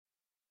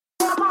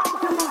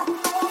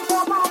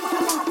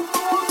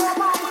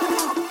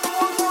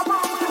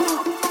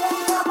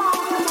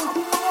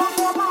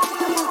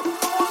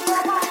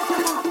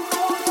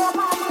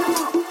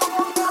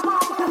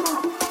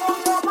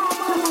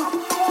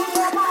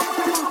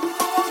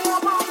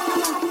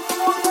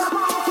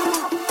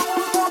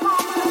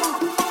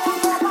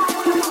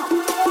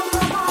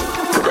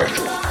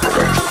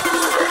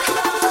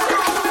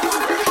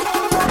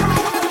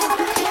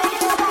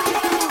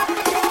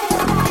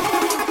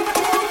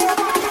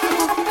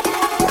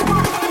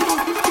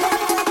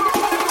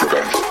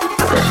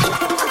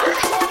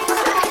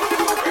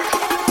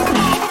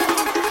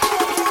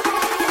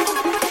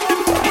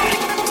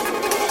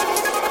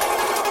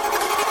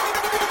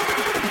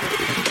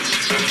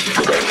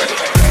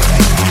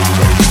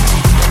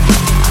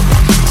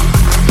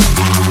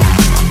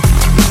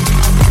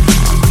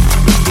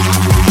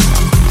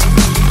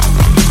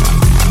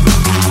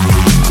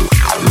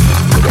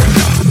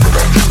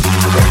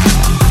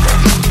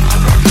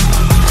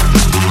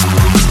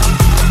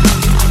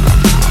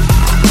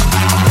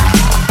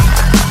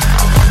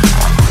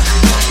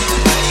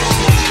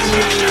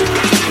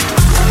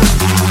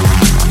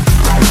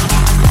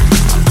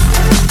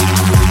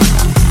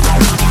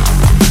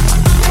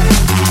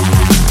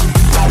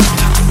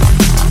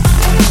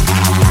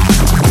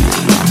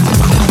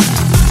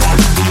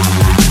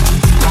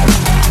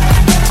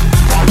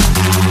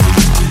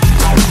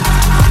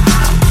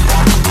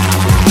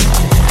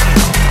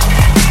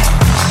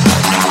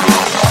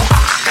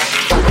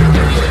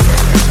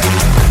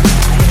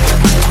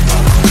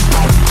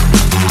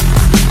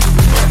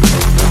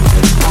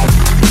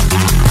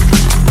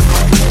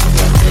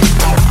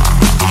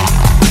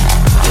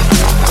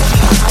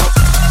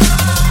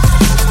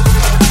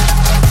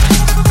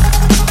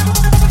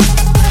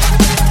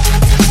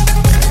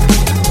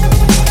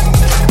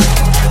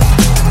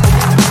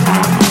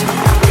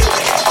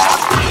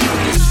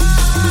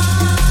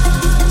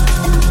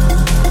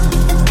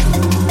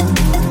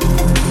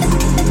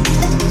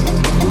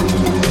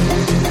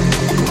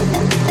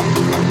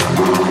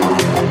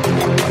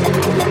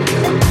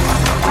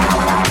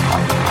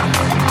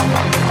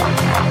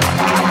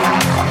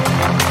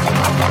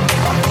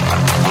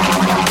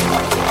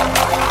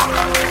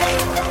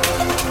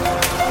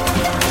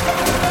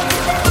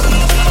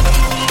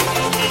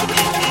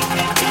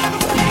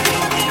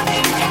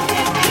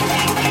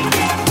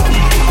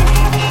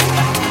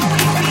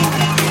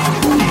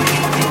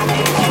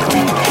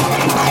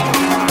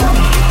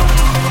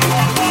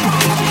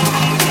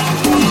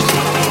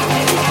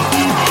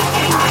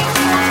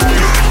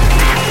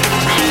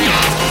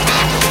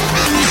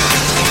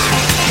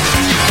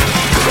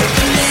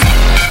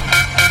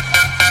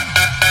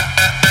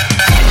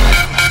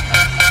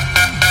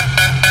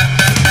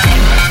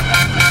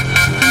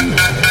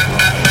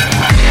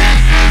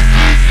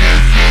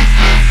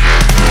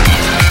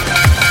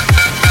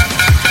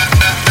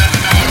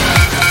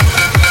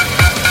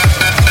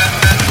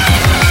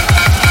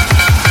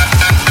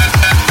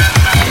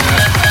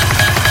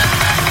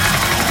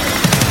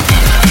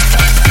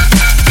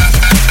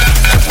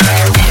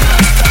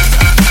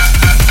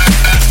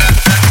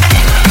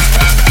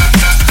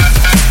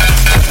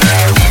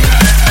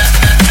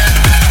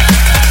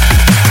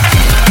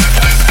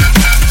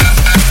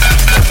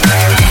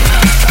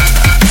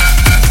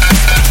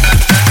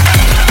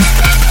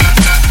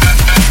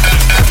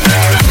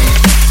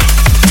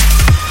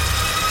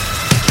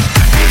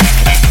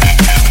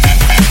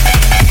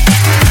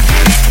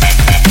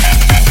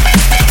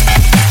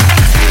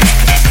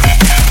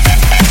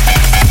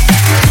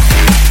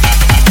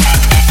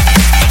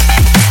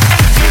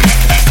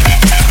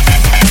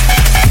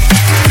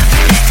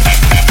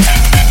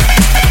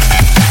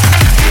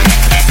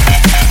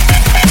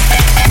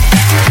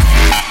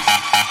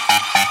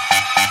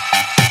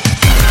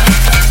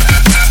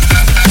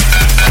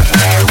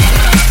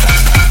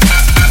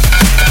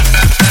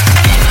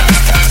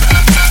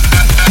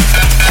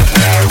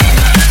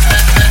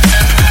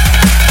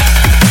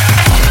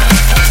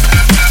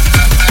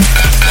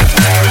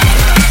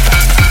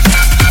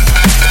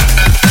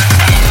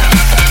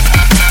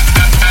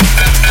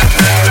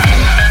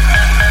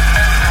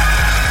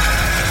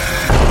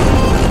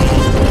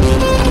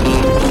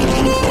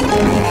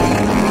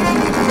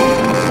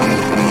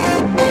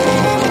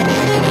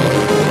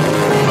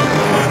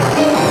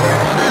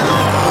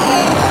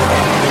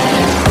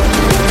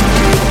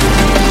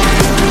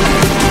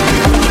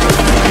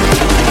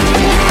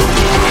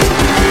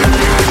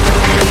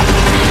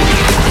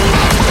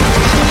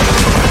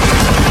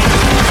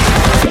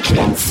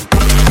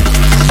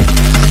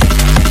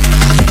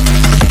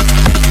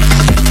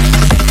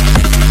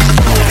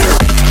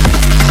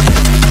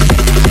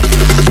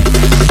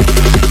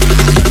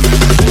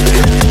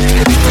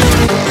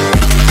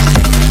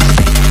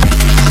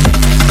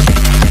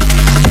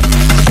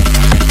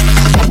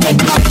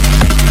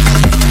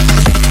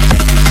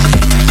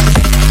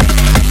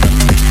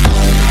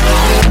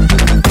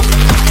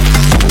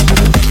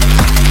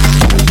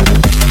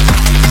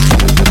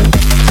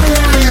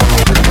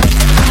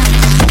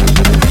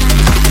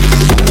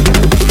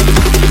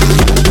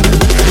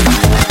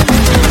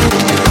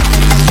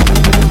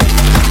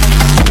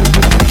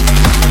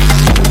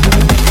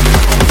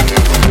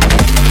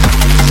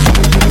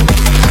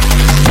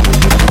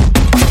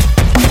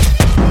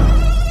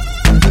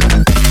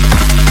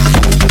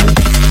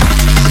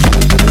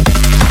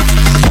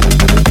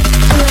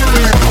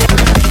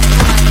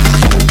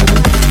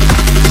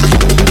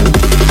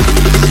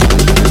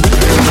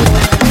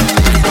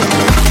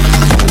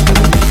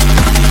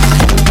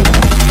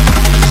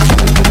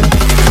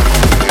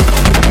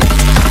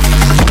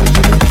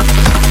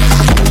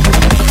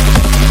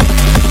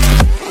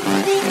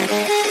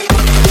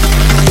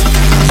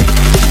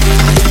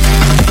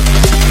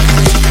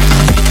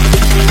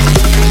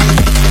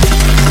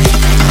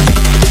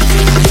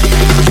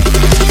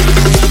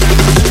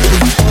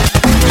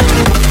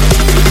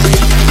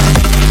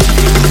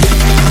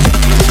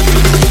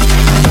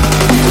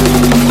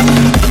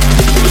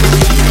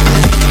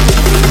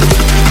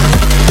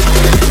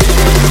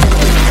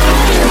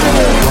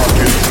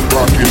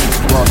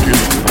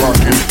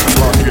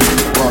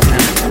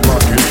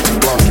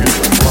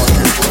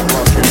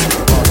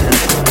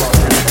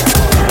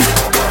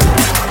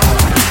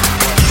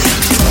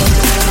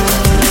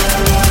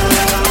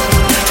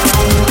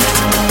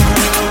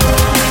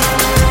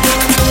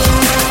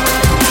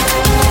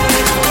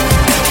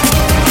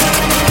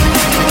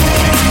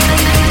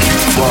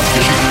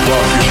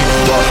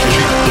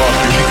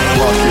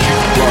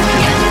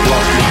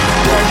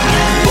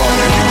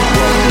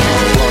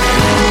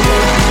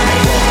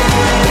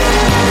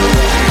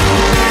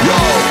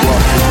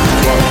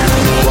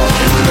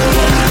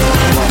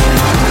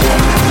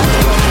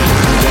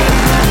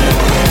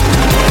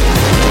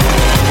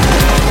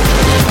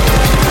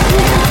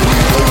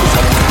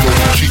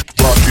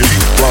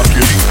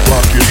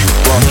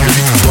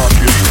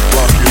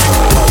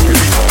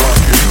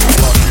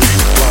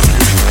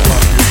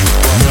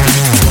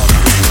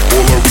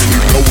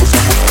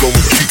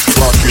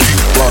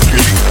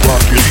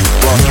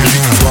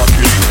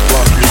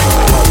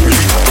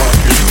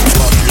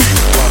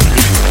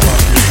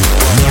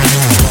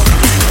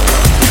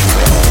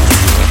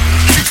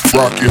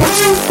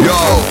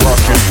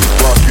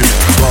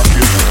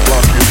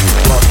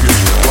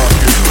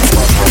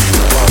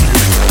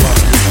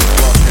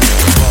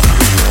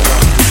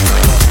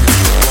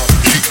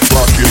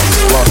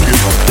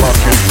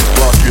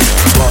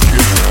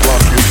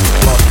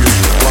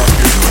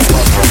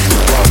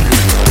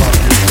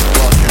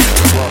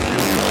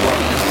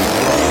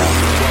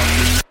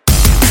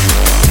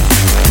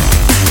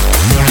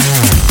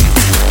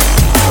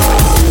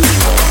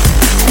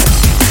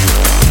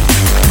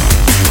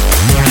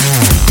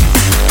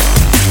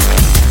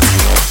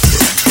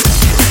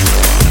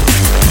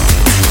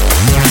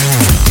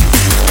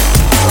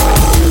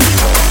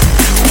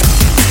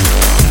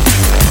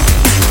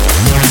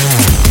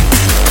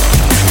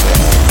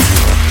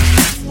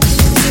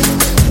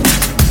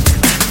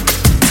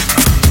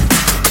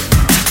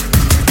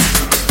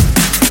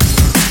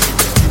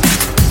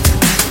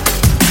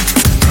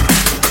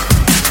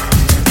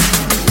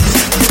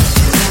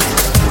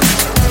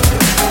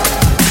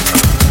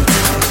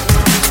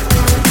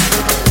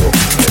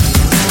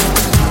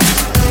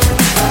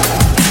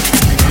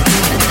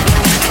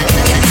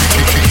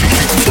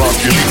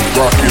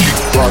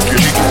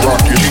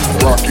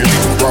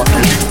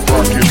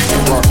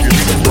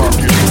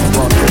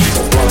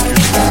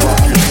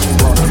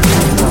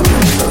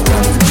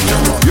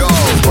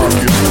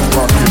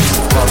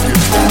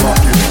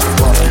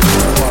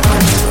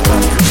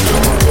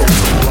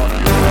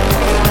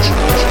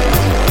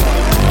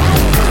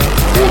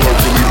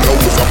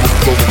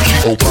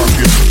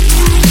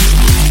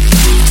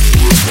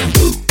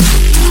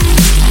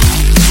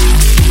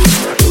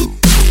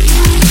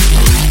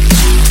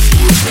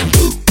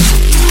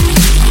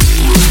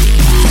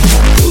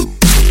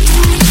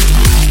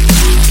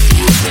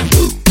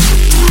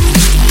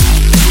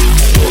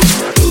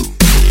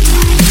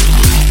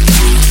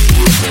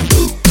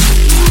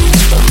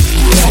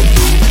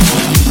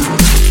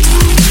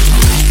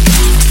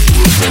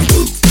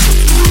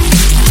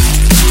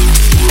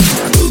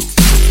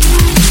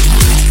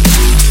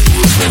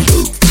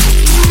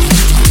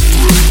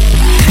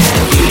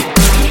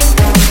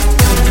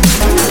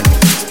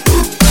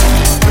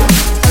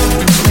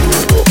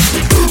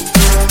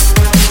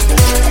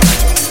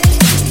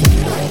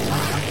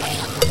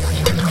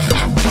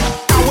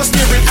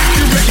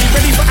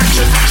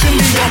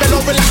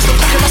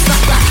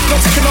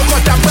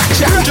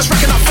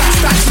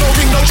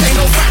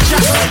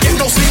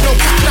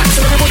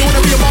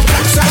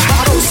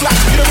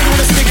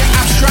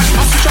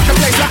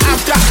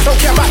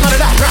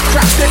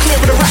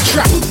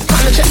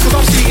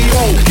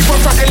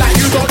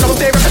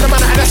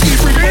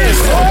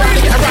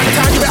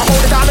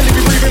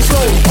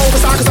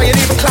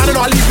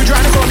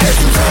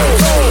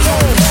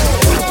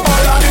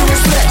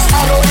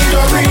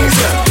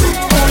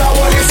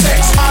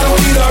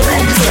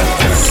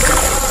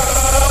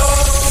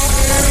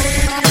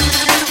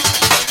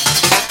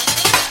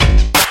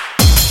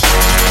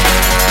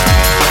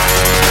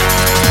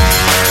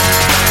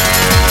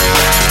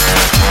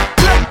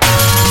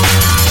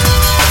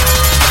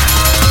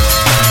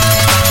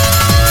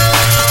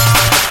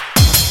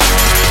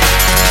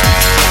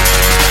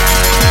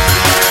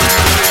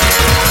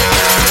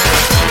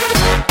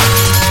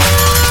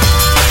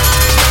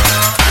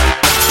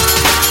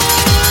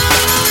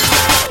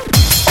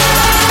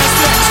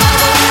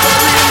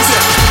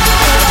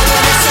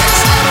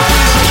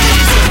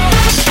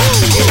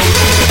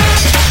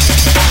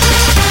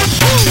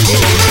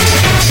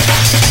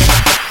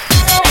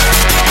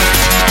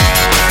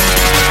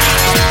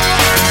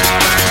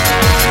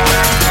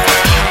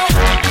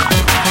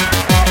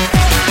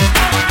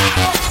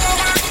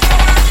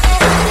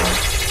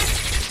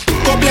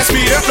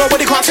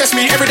Nobody can't test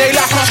me, everyday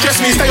life can't stress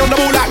me. Stay on the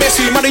ball like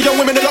Messi, money,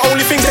 young women are the only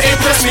things that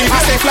impress me. I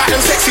stay fly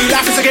and sexy,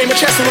 life is a game of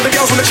chess and all the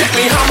girls wanna check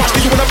me. How much do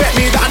you wanna bet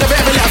me that I never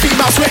ever let a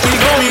female sweat me?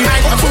 No, I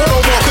ain't got to talk no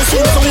more, cause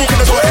soon as I walk in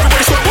the door,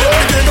 everybody sweat me.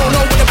 They don't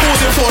know what they're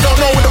pausing for, don't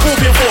know what they're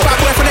hoping for. Bad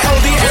boy from the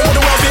LDN, what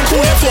the world's been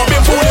calling for,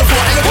 been falling for.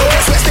 Ain't got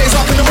to sweat stays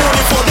up in the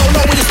morning for, don't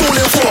know what you're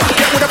falling for.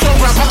 Get with the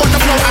program, I got the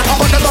flow and I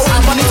got the low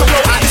and money to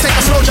blow and this ain't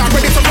a slow jam,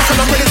 ready to rock and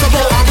I'm ready to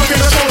roll. I'm bringing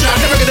the soldier,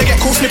 never gonna get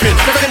caught slipping,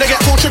 never gonna get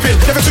caught tripping,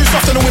 never too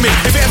soft on the women.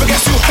 If it ever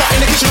gets too hot in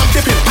the kitchen, I'm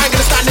dipping. I ain't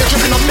gonna stand there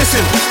dripping, I'm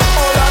missing.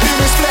 All I do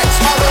is flex,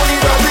 I don't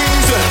need a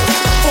reason.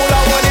 All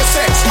I want is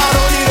sex, I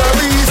don't need a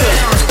reason.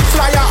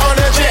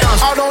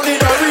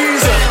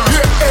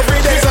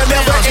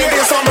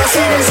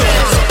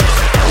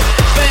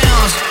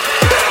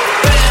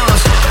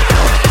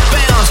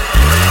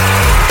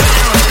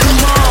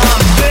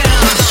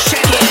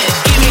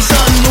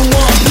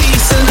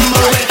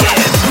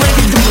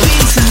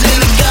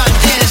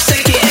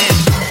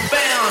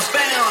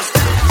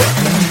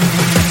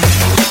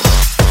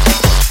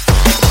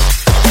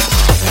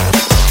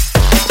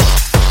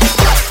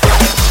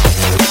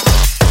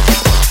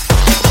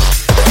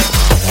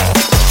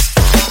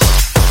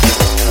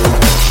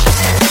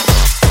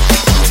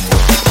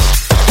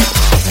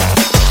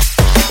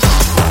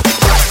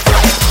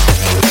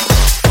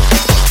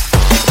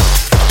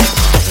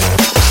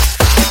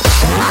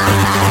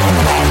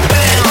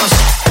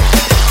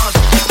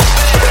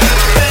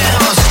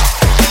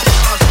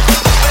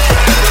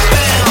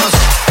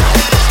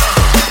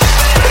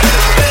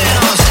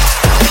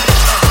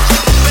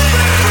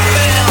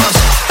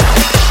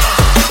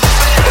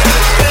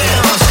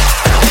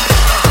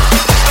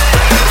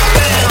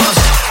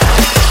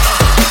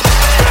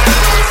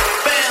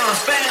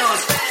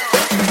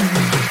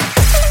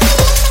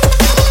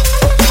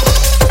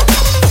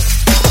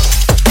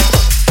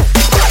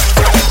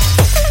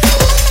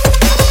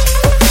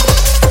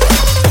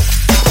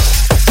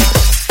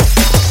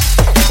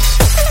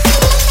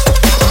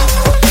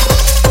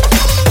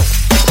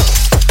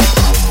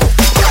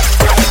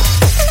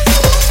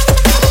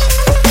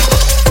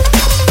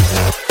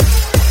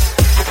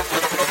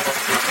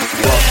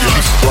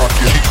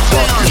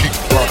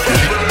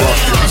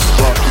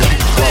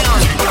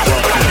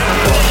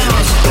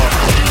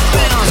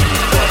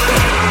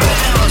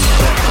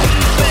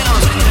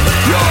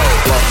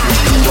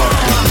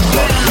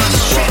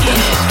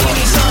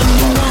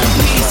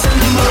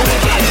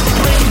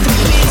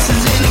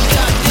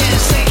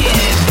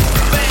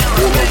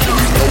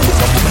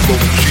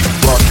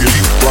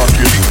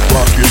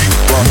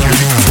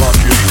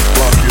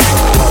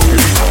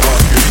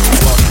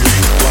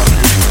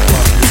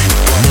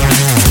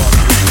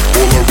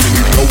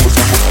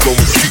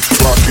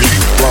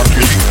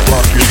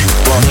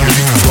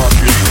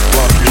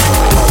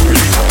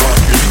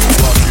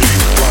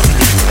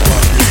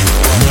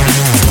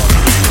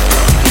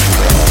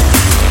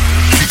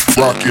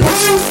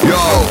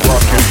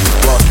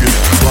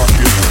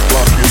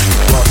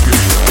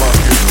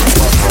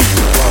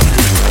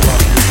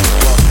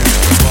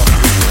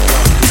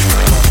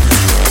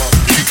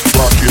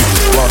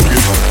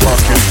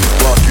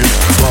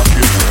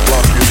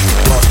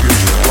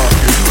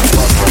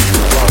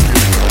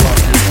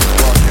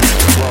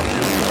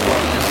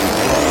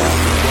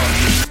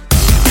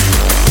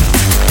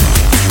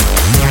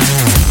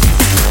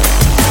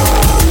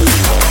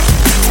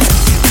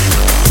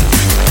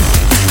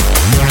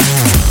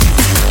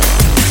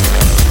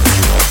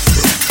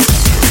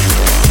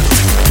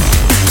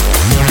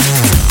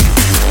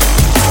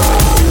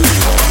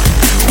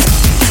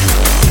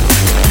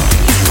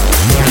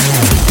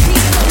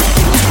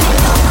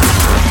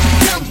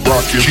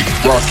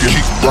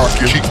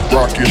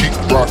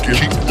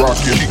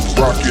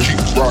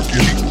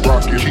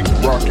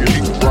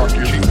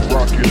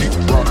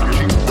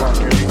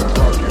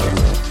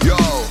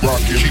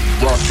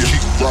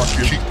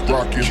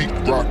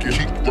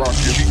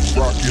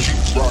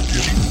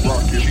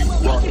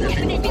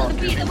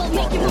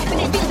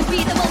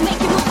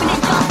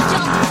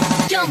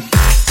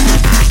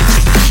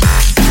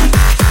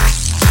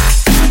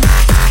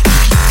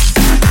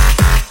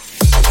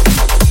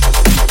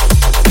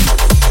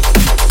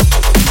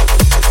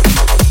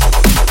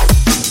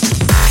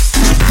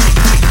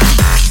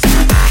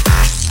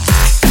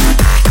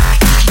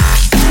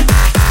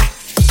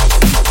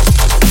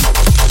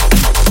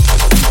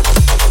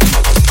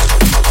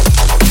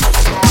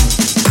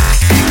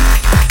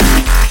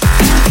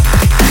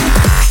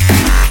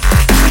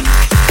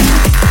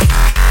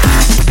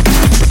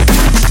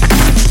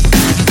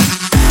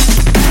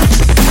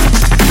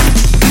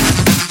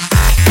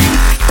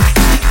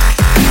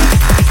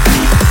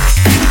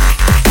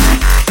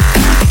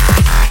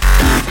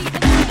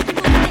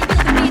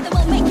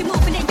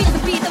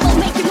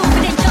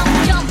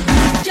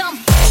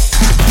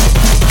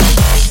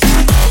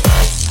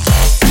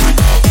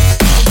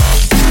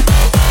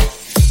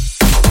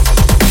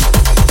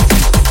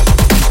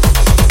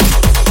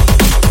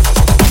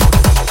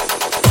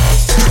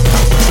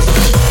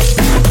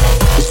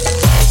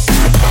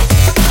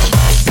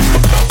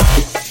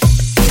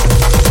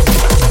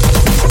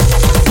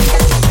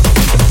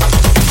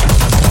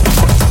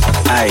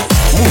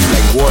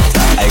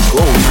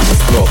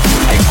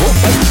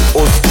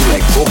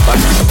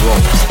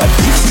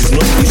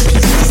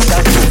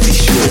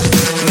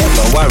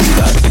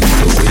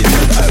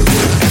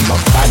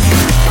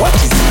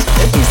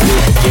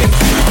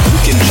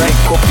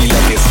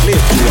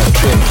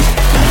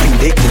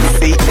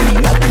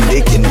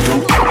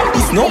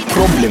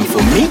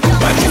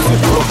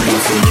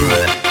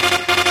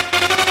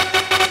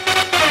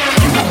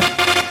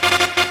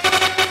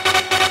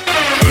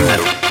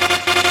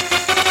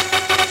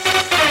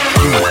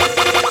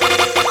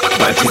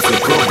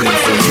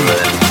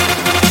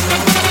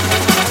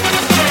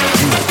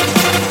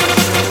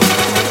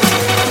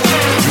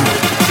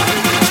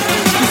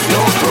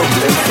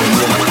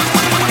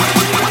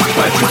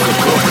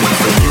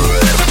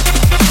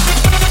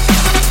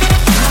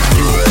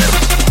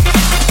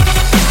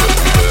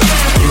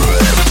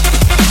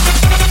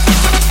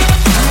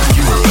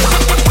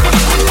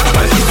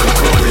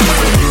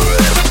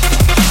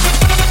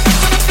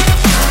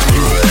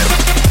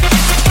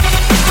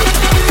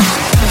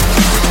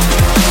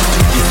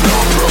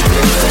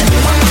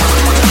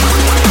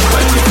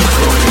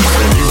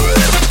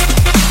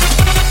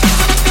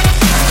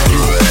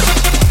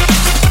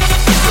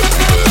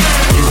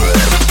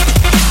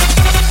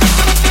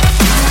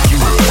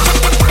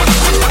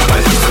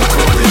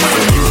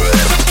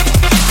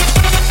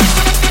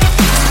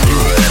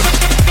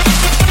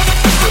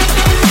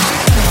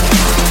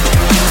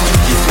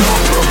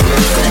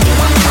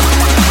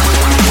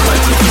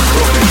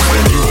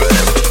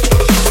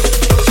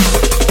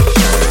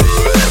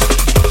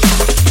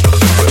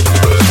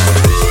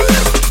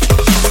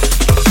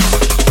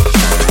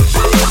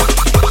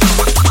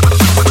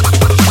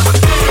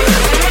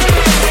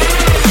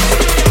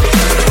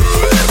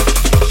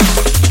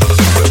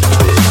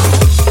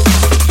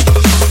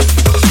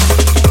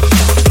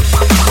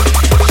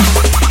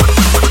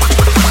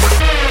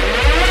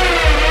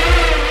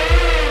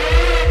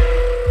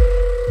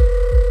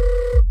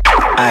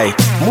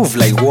 move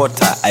like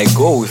water, I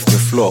go with the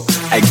flow.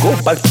 I go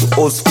back to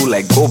old school,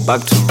 I go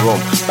back to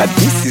Rome. But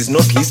this is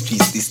not history,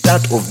 it's the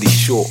start of the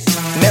show.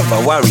 Never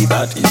worry,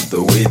 that is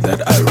the way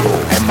that I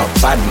roll. I'm a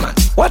bad man.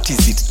 What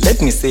is it?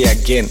 Let me say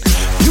again.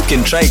 You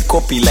can try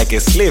copy like a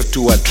slave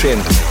to a trend.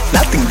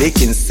 Nothing they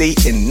can say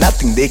and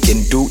nothing they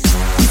can do.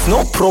 It's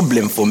no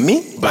problem for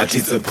me, but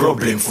it's a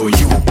problem for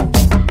you.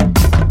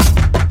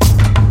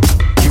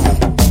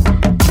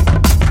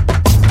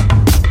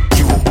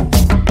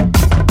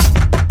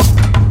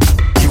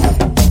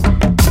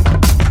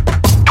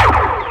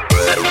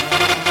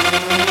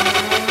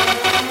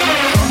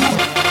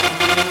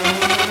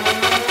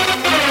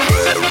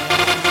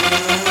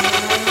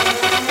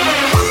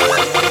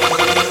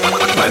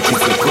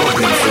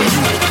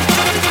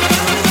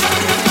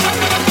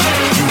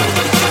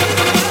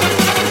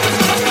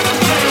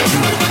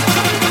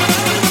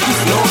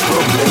 It's no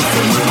problem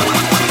for me.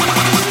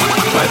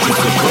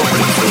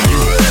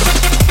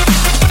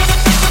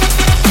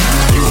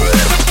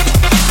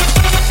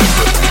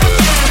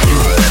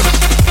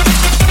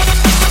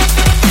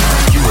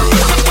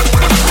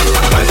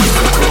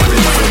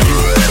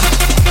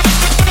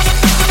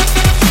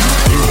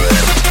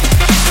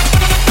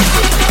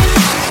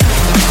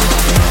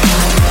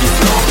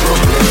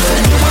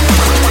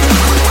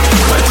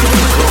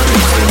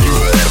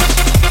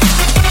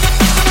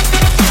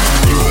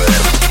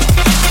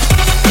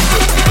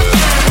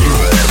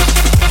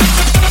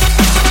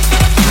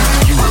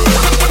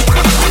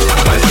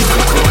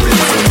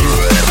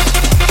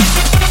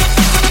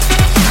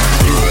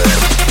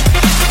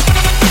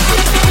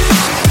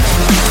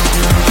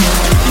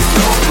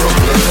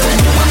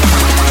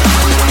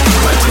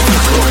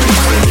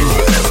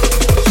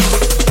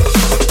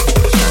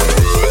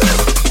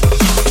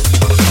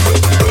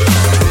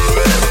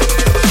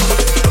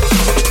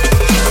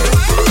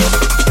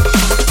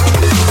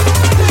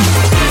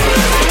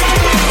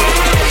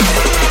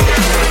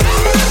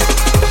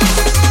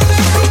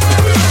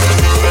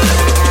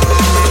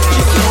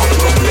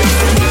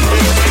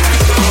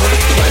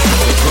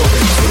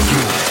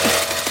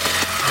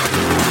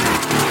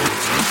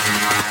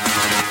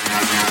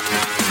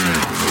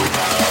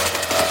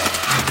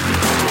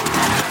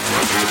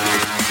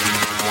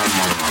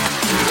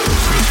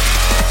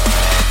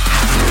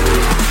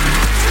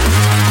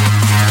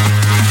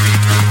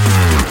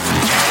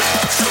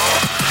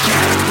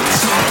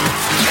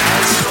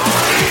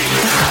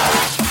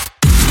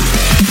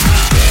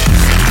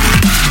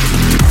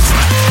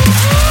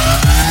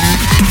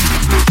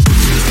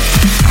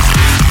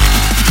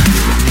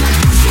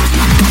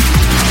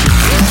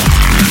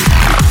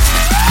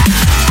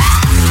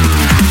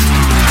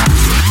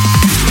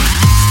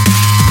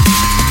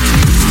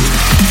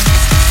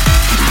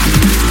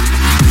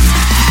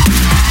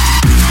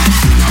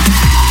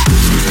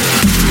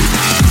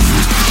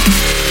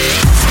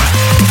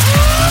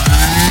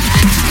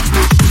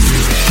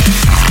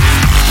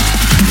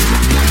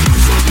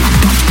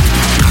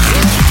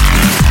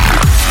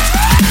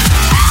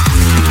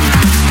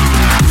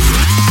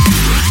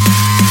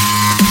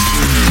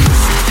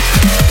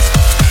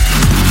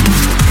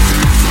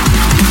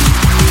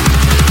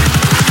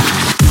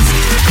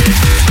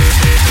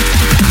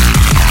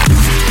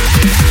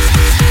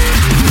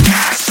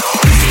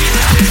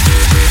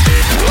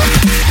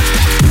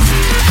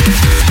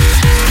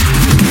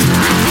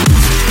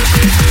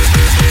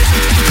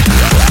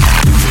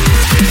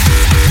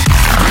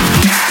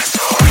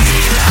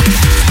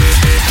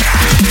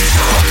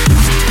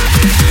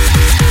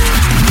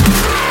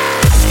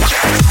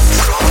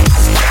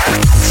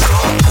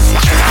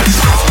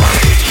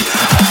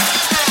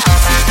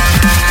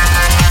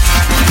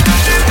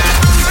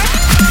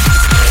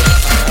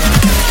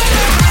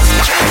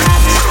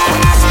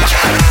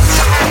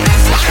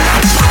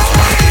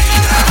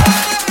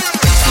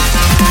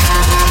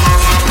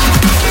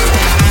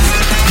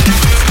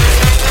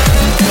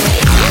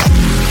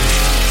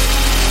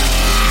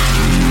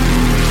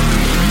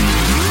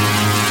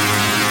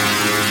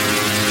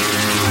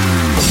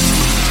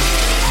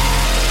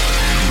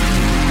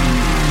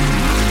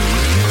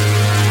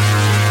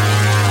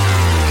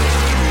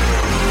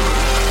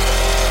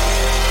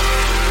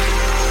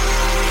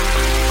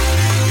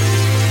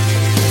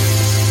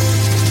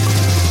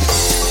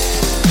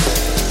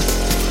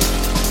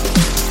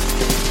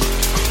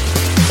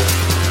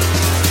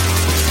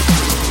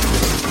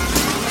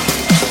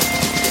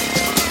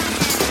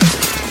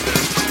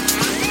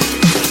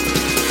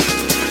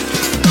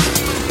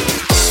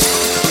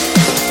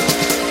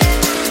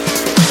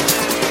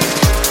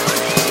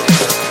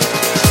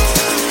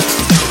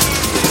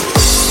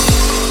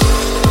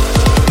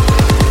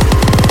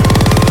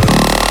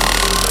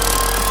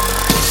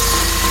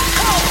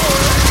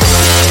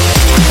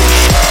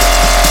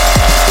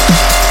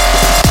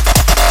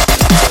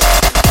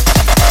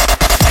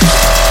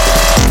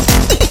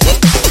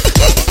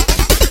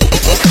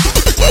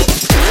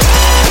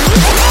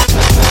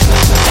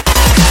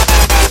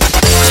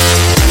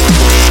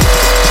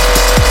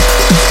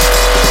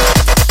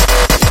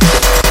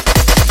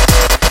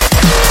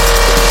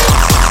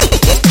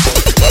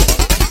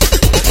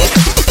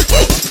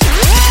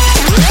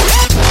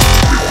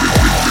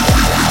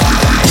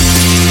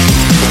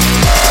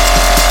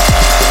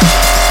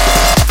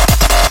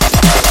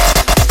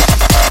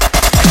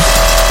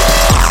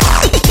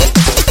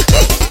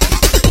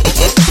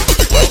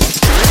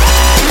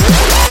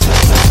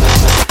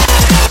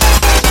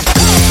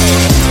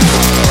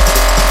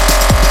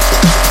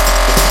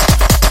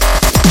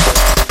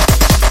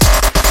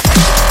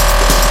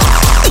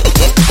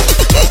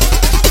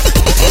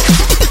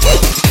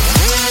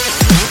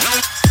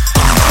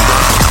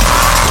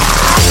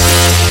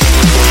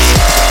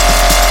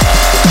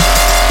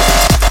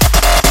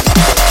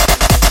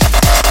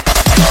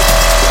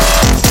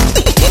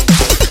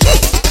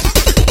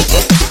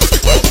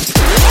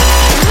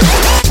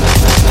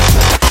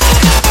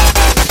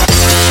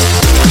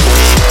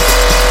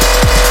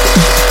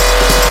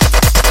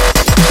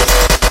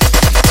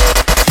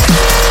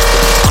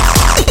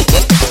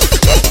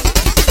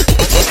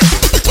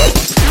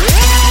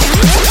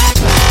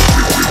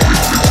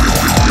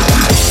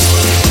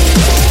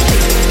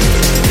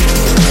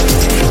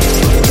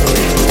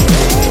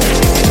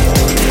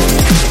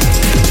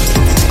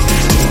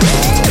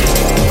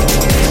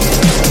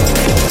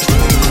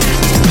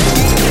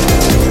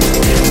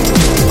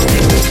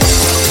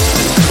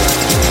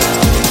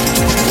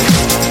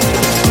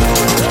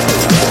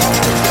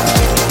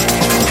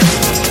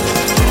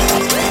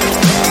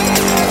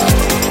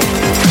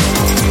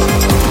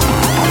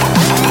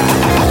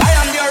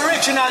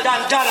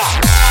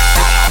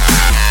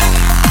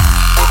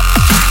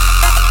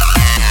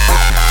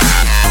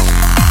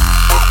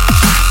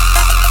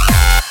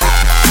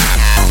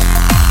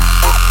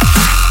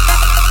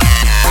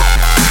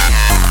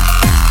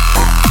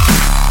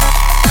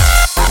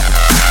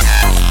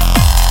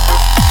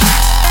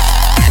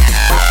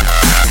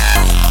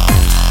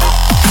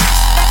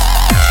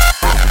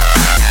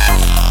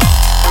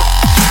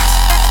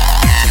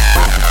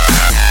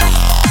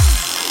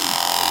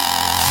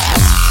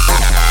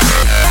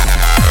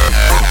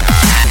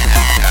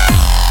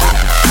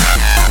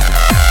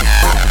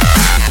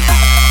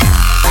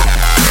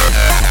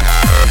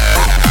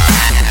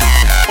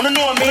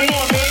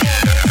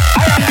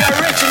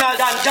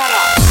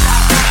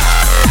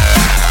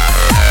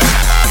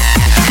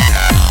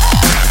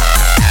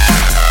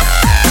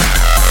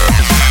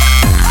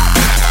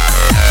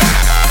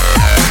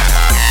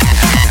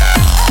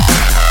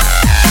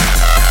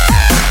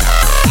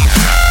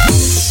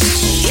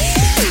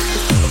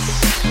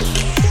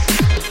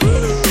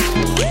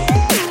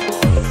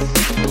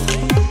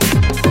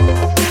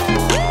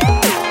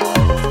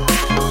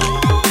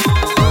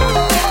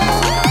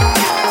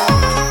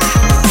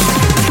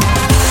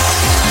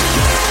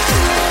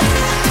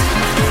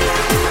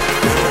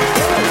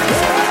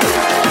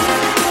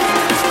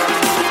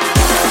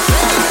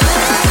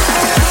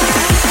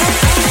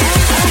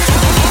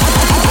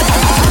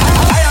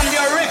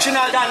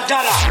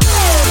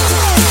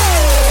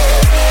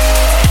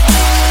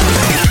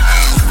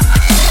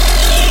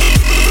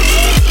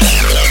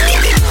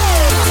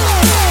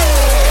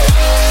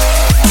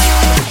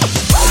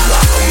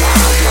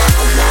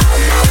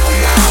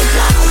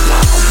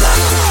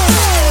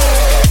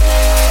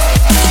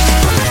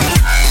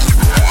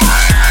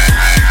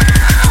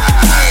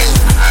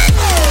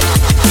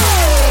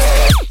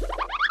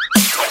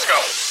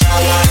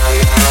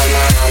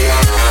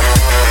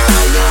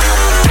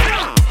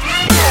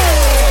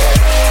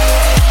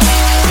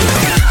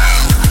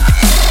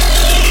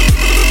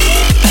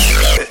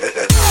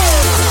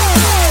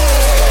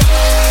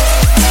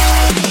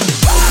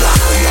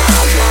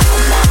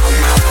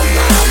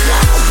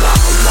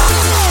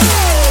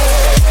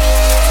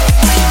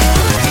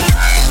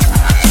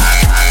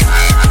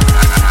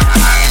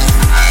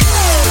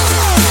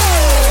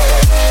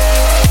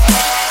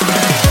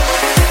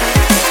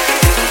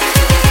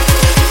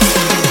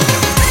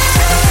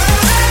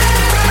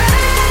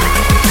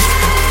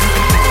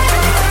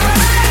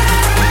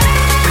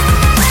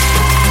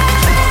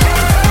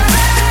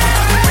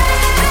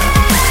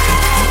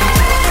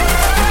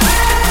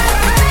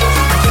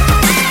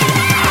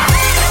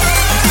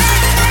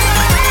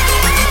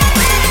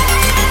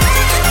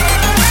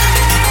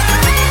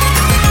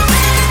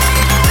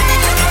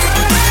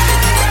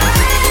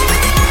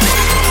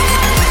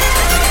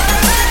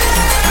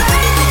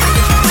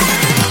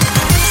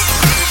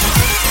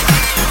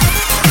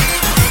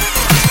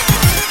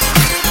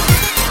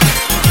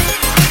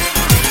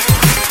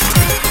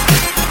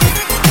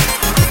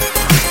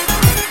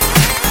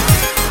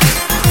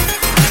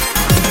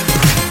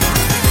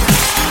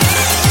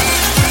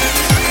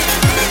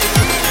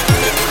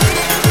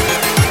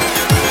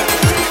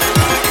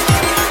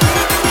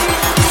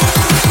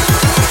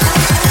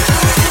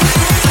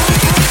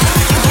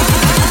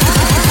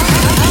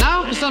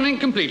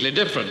 completely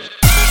different.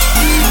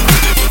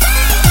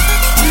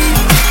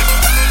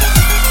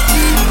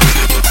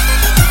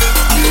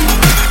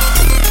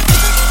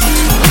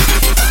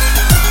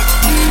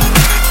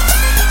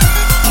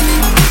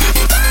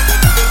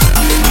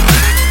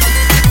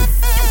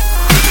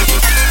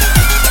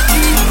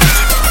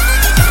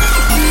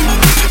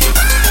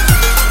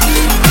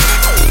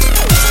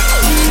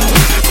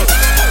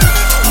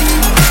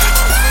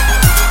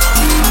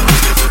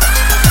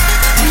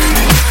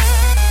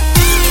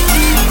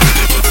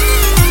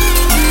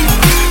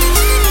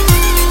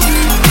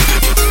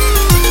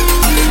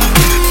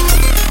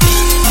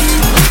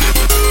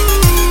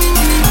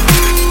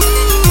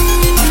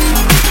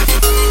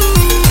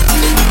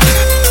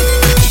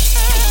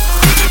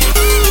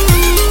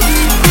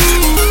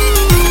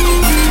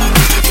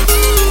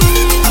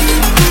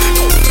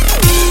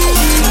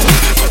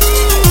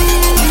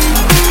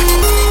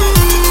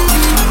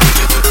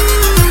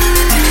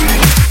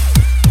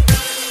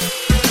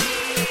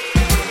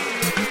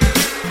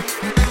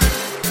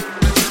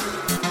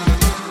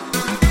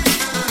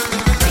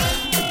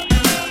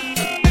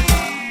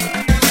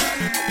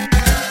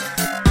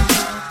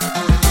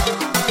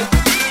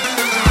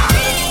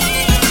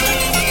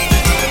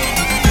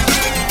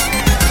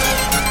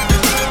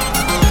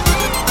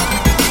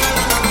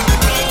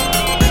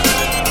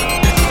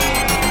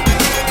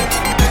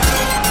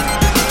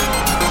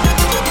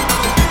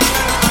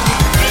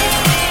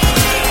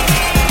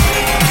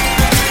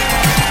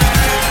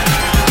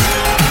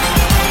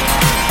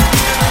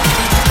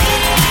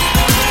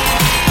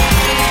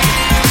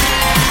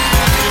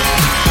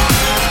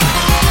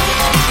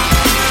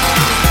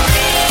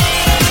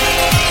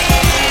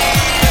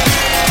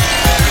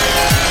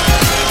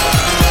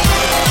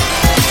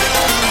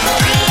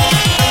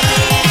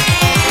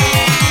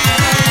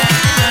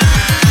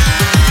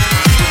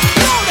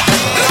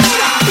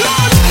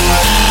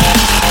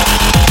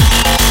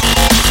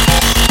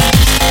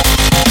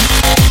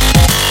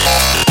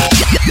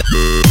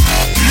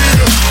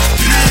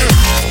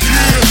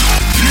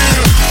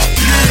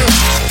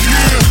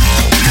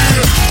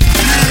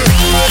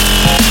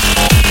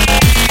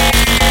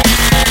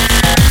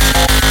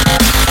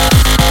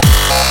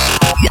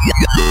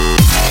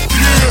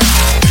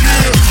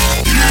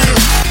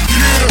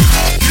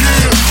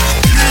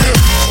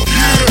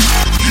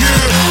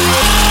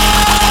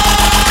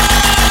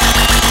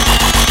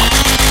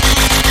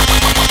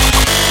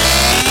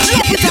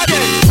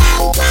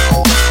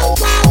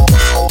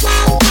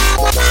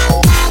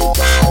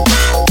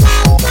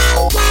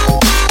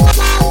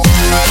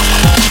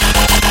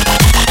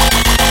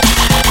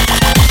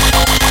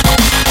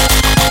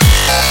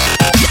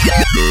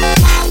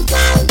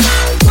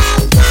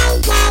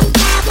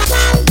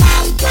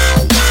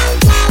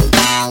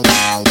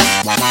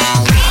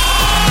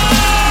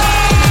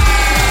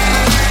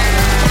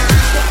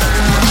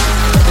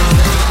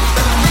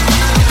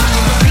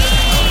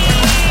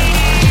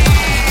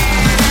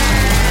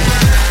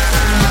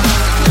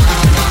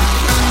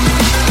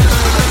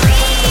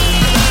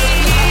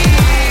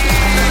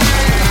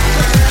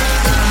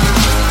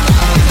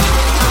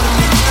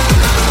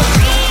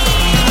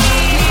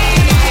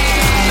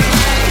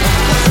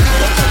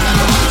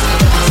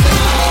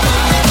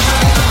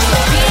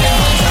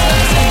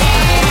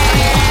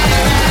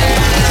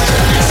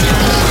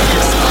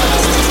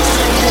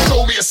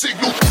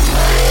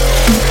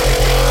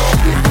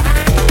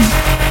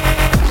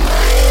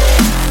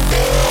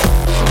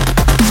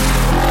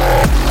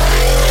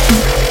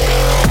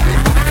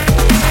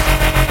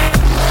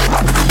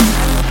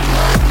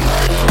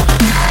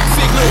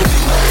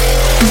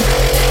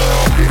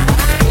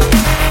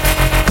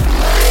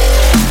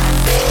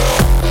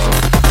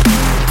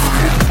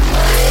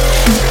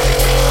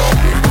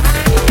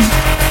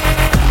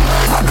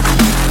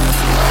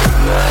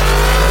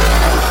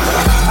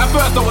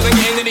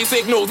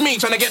 me,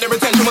 trying to get their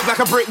attention was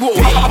like a brick wall.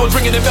 I was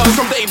ringing the bells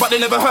from day, but they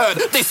never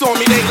heard. They saw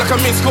me days like a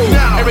missed call.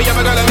 Every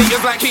other girl I meet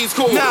is like he's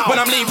cool. When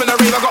I'm leaving the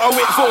rave, I got a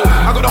whip full.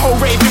 I got the whole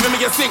rave giving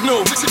me a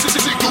signal.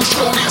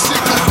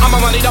 I'm a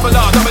money double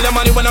the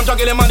money when I'm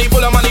juggling money,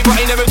 full of money, but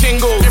I never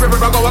jingle.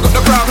 Everywhere I go, I got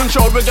the crowd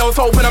controlled with girls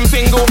hoping I'm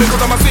single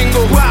because I'm a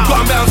single.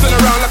 Got 'em bouncing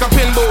around like a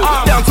pinball.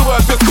 Down to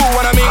earth, it's cool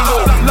when I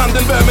mingle.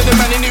 London,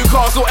 Birmingham, and in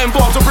Newcastle, and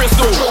Bob to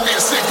Bristol. Throw me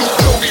a signal,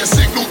 throw me a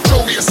signal,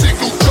 throw me a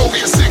signal, throw me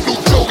a signal,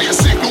 throw me a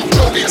signal,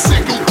 throw me a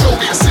signal, throw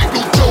me a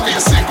signal, throw me a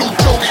signal,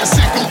 throw me a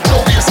signal,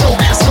 throw me a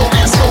signal,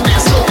 throw me a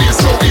signal, throw me a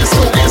signal, throw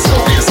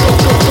me a signal,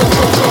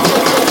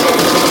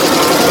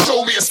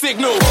 throw me a signal, throw me a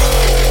signal.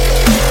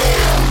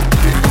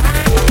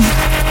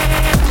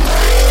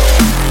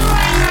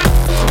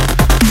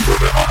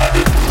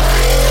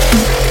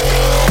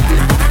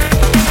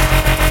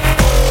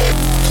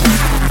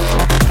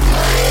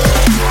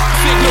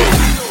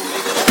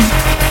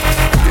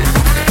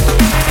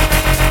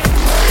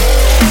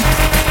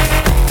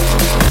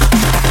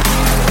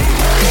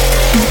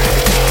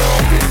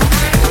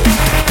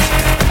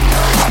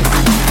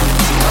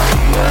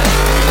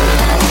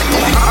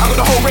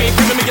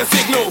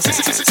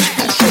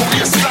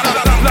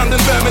 London,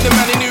 Birmingham,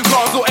 and in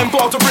Newcastle, and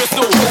Bob to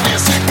Bristol.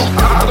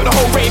 I got the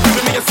whole rave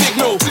giving me a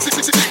signal.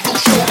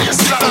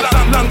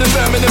 London,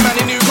 Birmingham,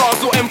 and in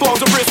Newcastle, and Bob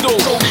to Bristol.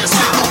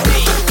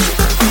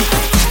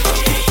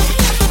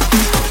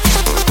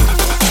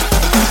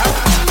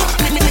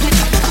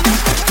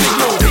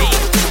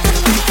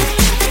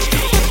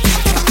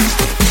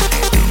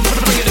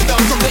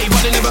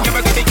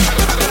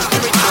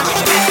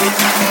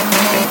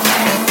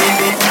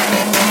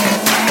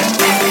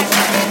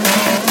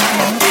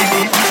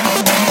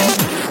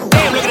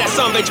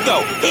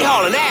 Go. He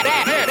hauling that.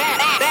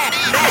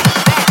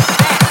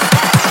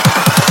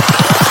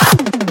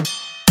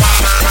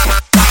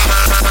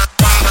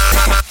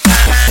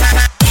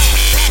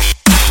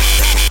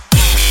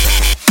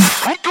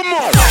 Come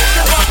on.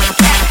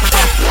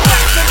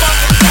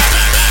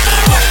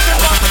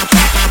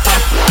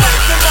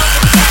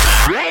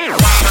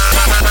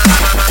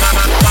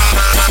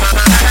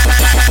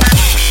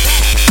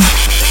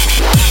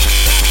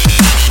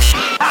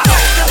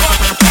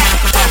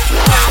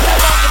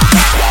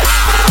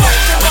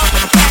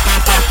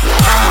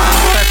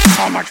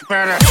 Much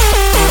better.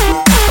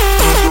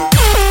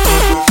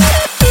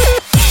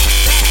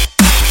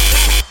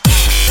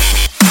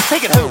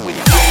 Take it home with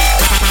you.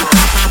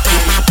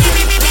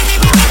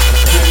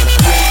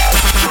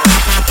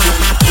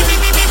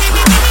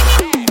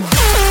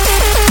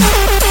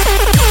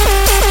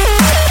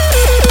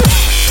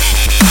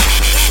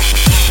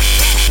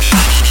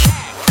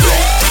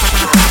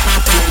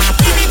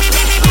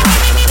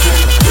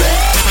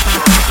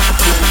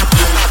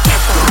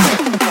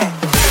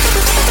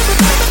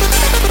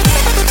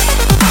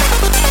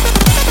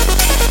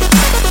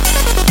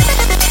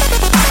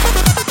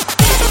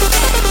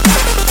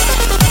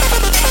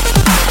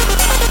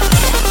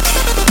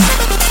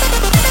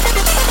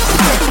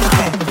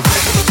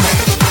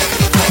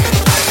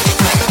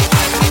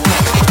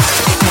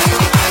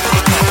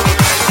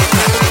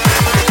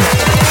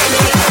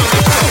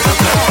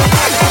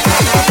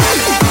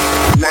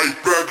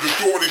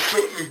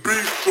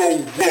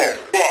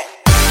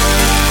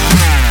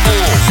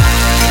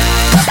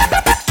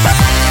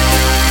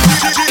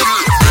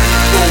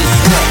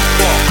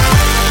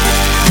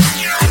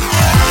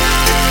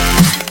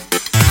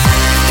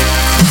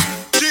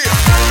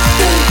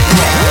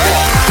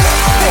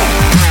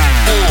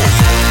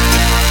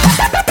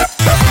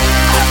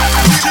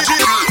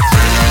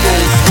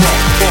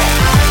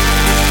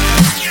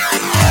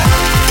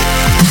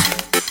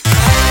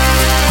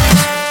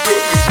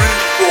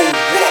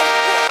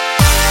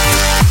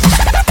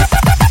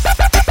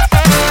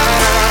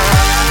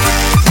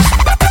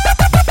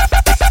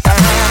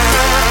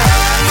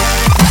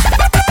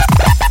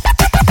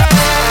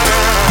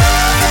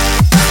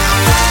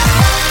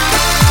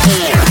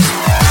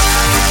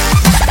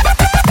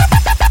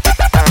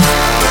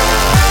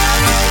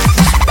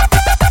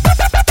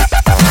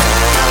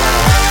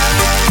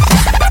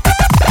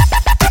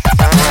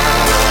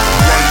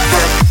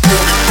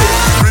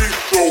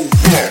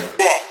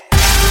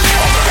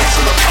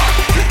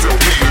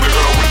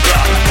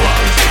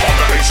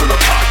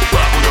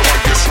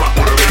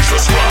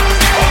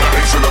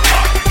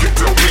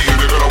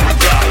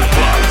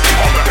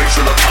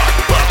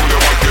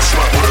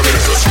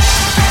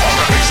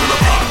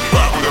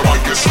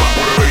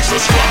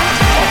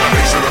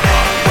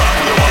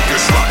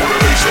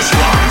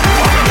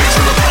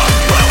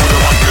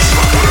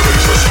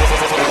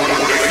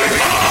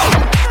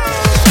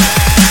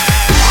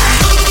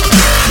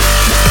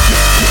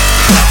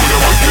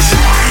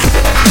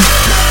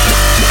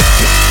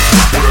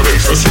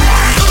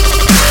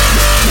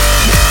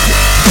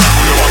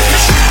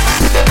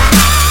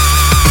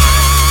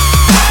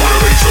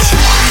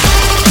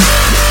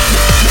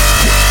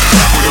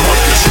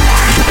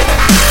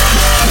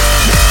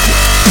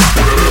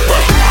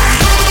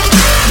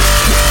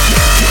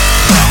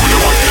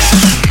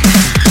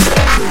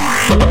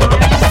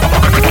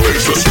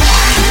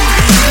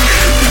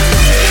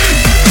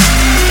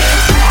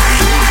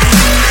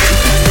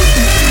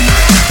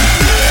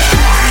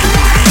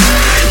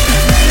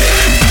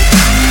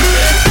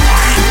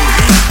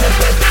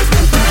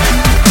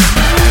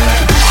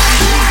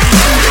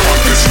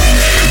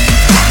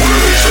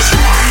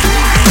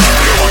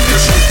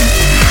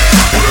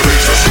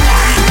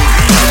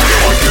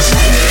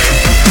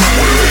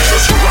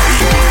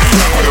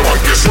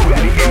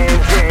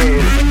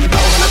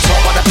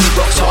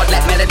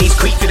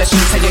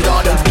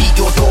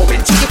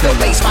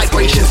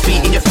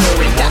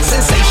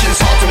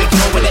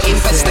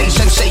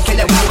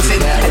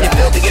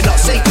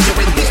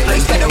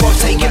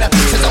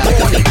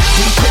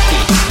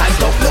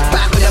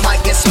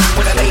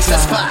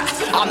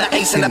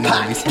 in the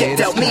pot. Get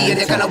dealt me and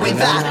you're gonna win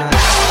that.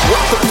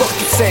 What the fuck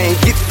you saying?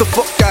 Get the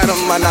fuck out of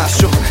my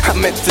nostril. I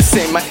meant to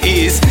say my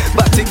ears,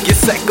 about to get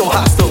psycho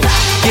hostile.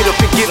 Get up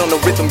and get on the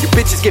rhythm. You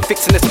bitches get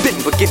fixing and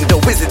spitting, but getting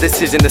dough is a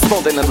decision that's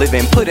more than a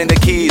living. Put in the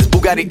keys,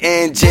 Bugatti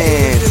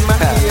engines.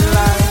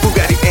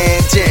 Bugatti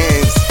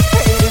engines.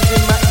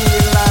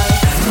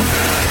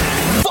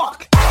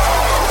 Fuck.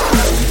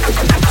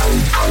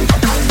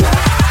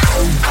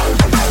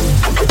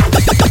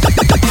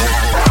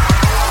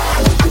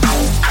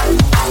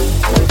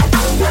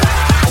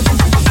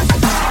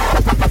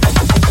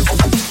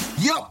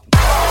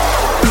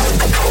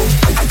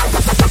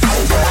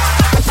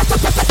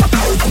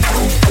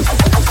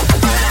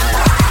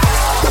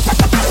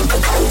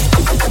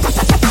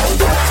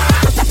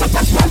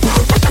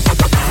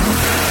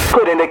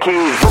 Put in the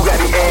keys,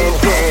 Bugatti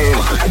engines,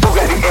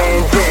 Bugatti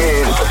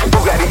engines,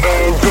 Bugatti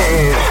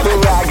engines.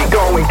 When I get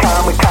going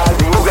kamikaze,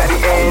 Bugatti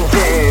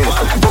engines,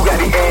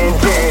 Bugatti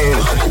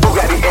engines,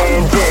 Bugatti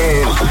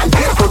engines.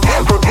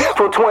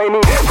 For 20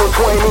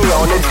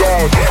 on the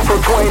dash, for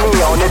 20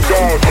 on the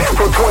dash,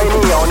 for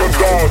 20 on the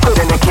dash. Put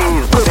in the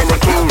keys, put in the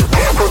keys.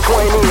 For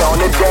 20 on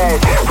the dash,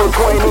 for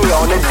 20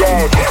 on the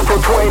dash, for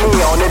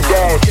 20 on the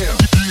dash.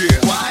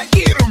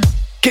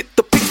 Get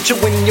the picture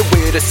when you're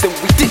with us and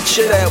we ditch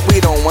you that we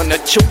don't wanna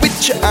chill with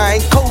you. I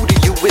ain't Cody,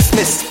 you is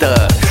Mister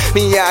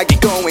Miyagi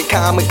going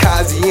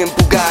kamikaze and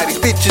Bugattis.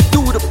 Bitches do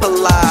the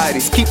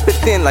Pilates, keep it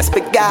thin like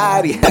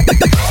spaghetti.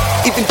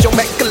 Even Joe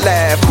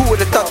McAlab, who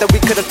would've thought that we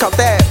could've caught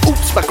that?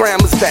 Oops, my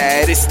grandma's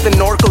bad, it's the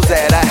Norcos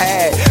that I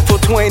had. For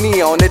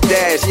 20 on the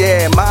dash,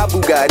 yeah, my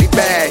Bugatti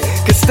bag.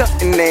 Cause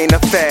stuntin' ain't a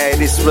fad,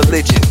 it's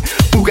religion.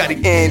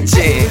 Bugatti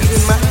engines,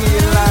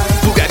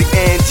 Bugatti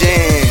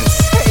engines.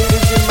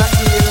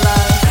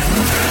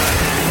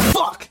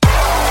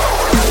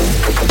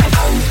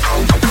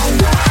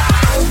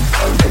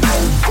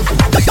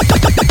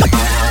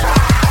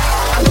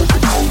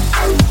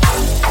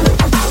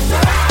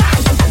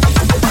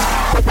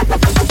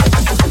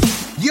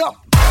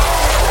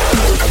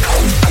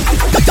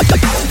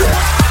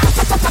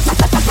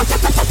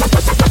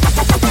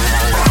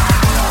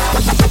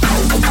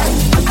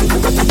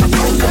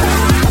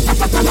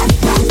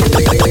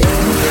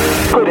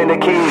 Put in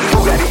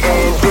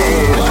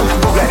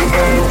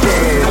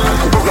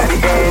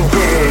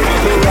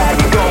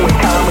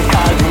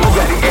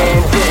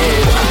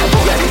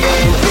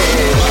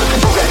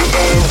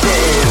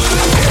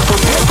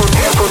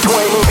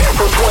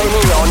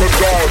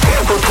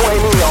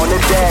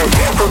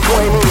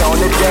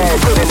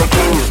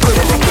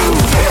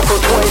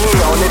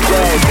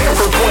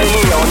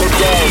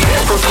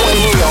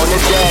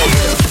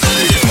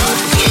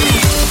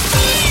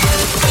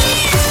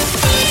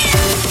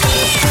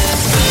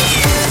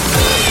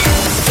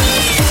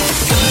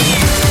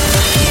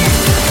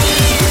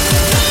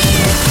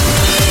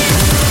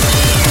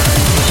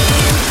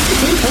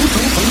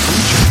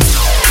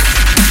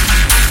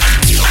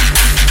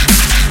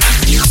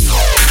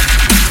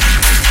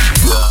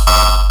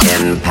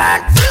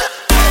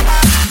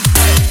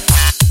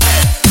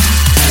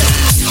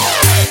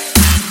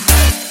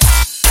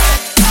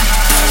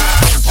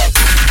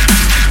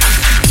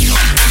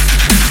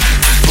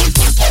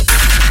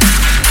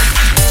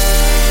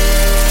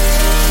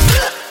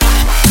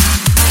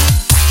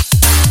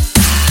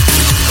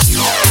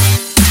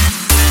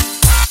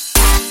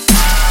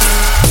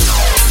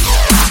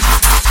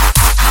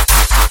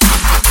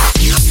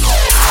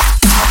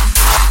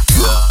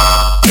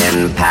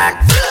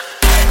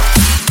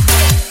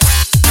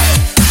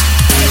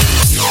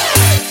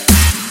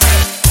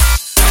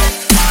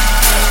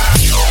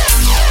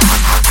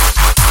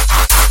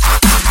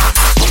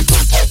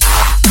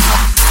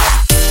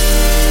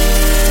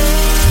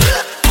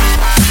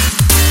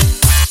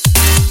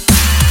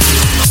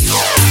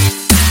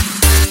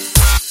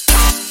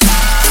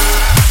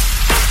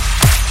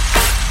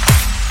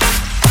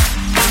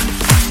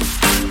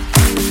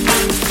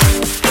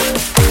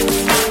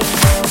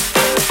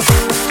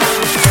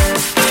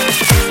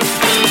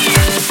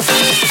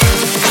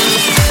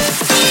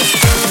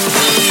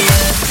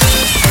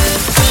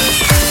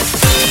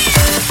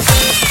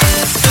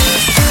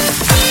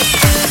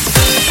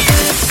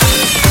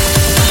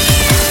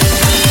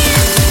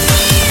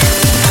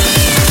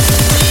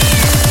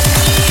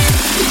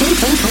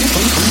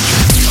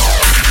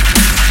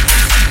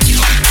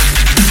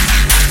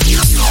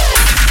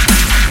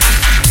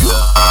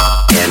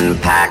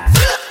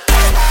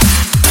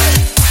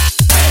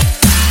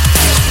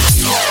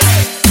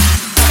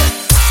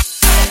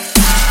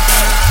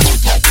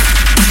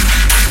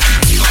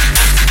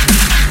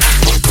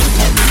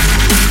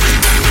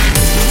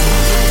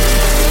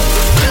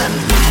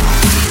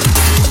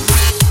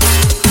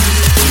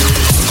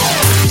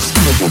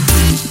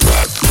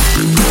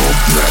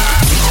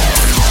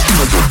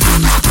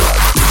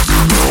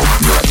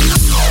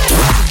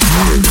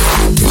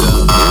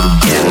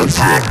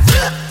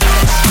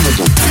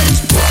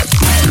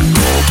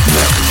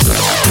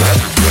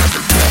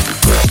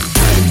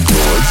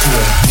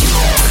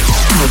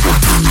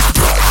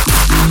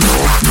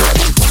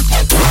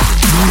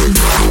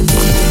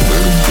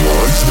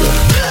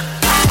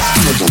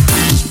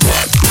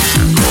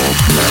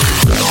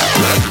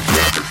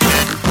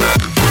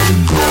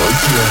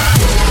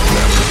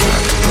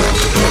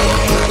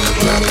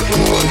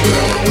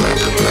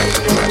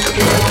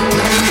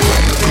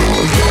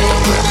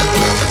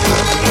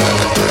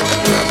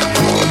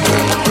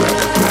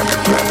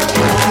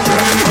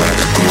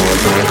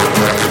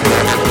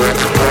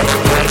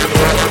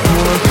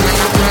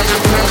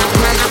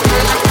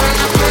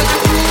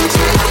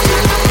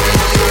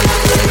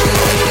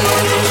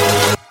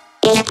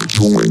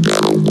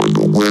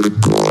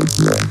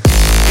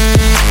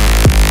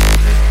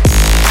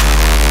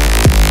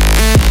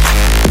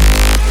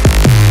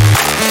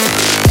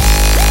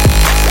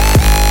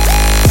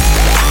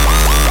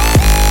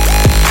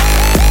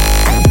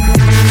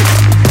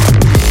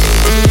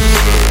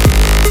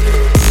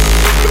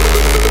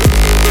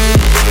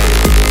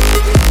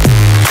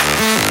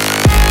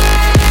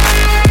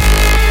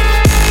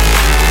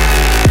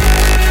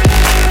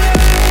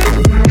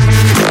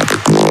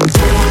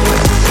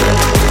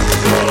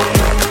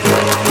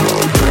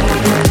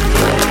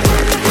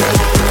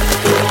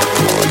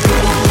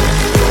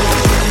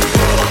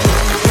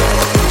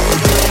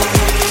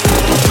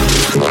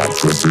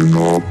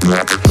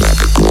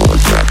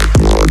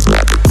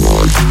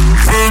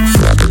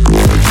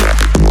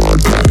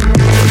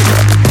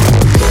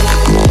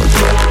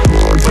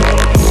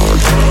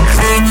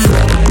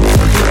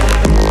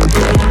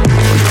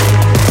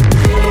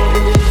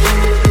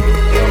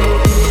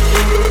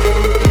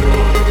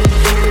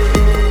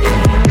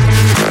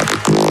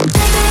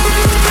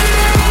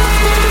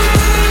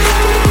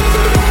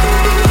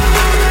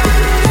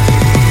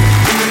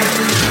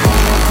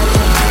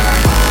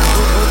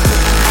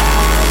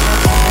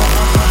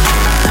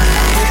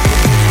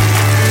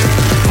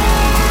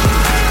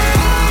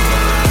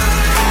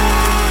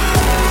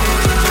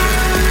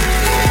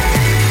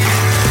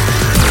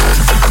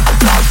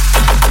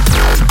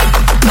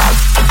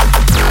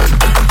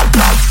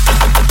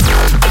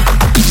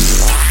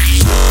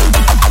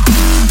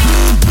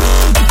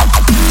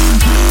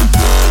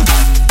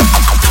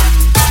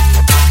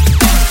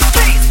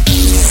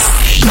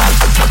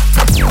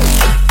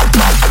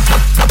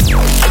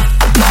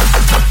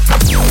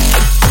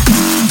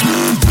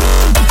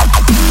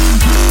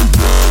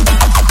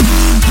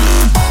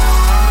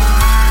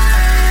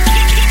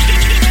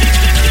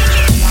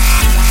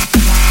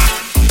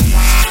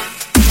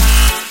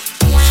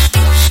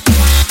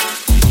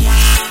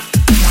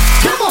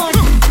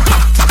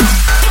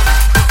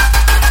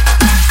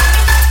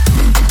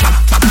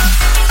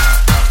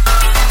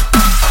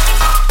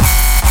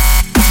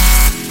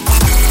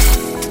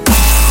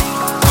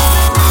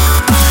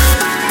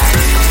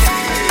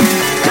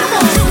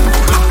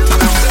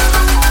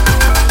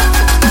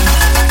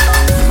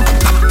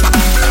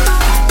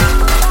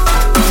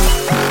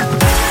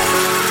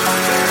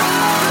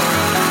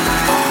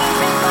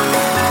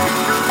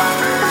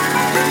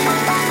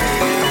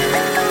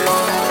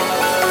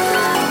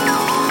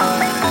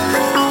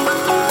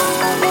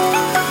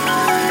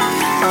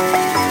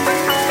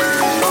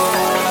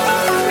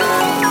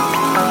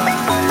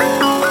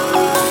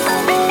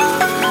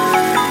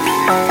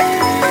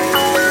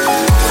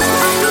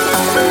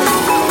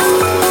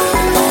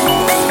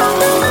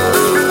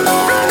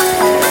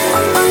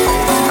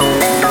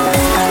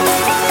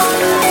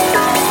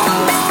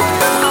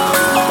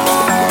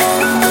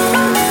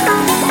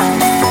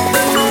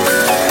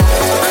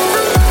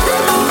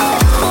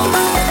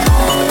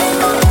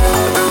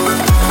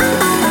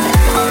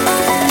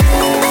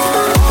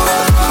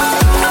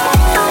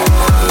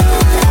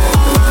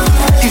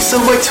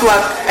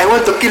swag. I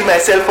want to kill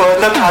myself for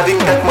not having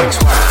that much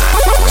swag.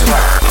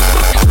 Swag.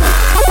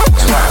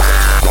 Swag.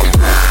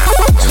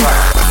 Swag.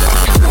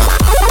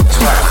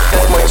 Swag.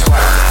 That much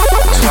swag.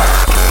 Swag.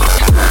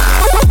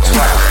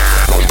 Swag.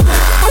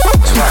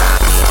 Swag.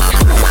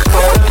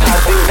 For not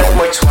having that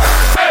much swag.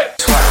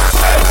 Swag.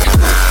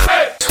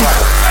 Swag.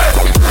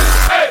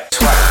 Swag.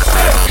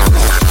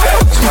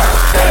 Swag.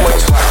 That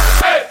much swag.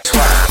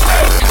 Swag. Swag.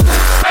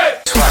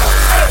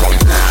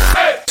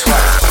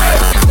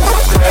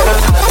 Swag. For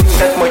not having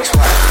that much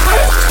swag.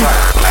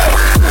 Swag.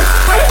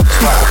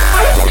 Swag. Swag.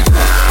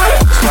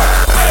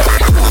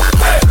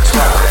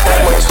 Swag. That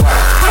much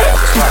swag.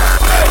 Swag. Swag.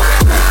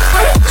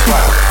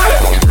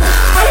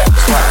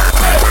 Swag.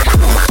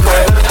 For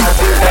not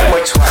having that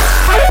much swag.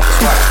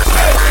 Swag.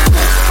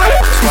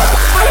 Swag.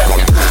 Swag.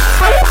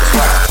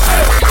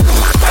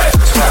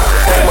 Swag.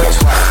 That much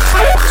swag.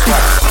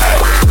 Swag.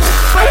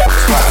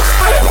 Swag.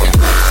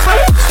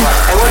 Swag.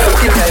 I want to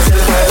kill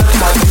myself for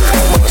not having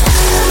that much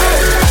swag.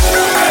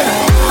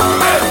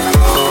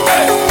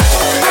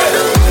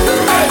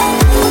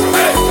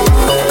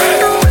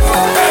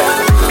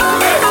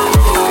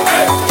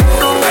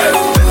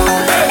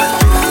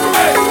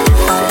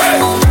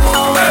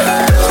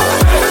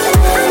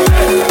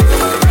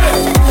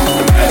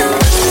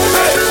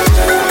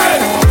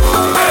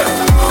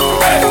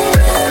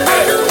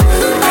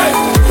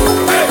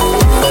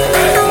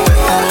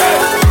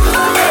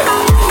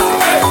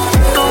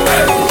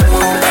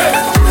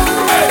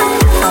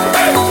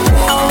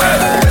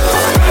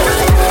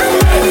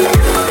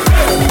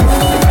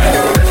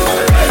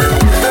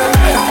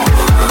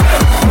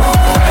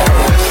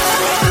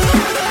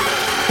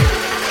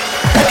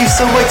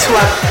 So much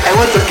swag. I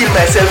want to kill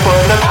myself for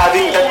not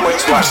having that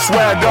much swag.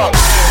 Swag up.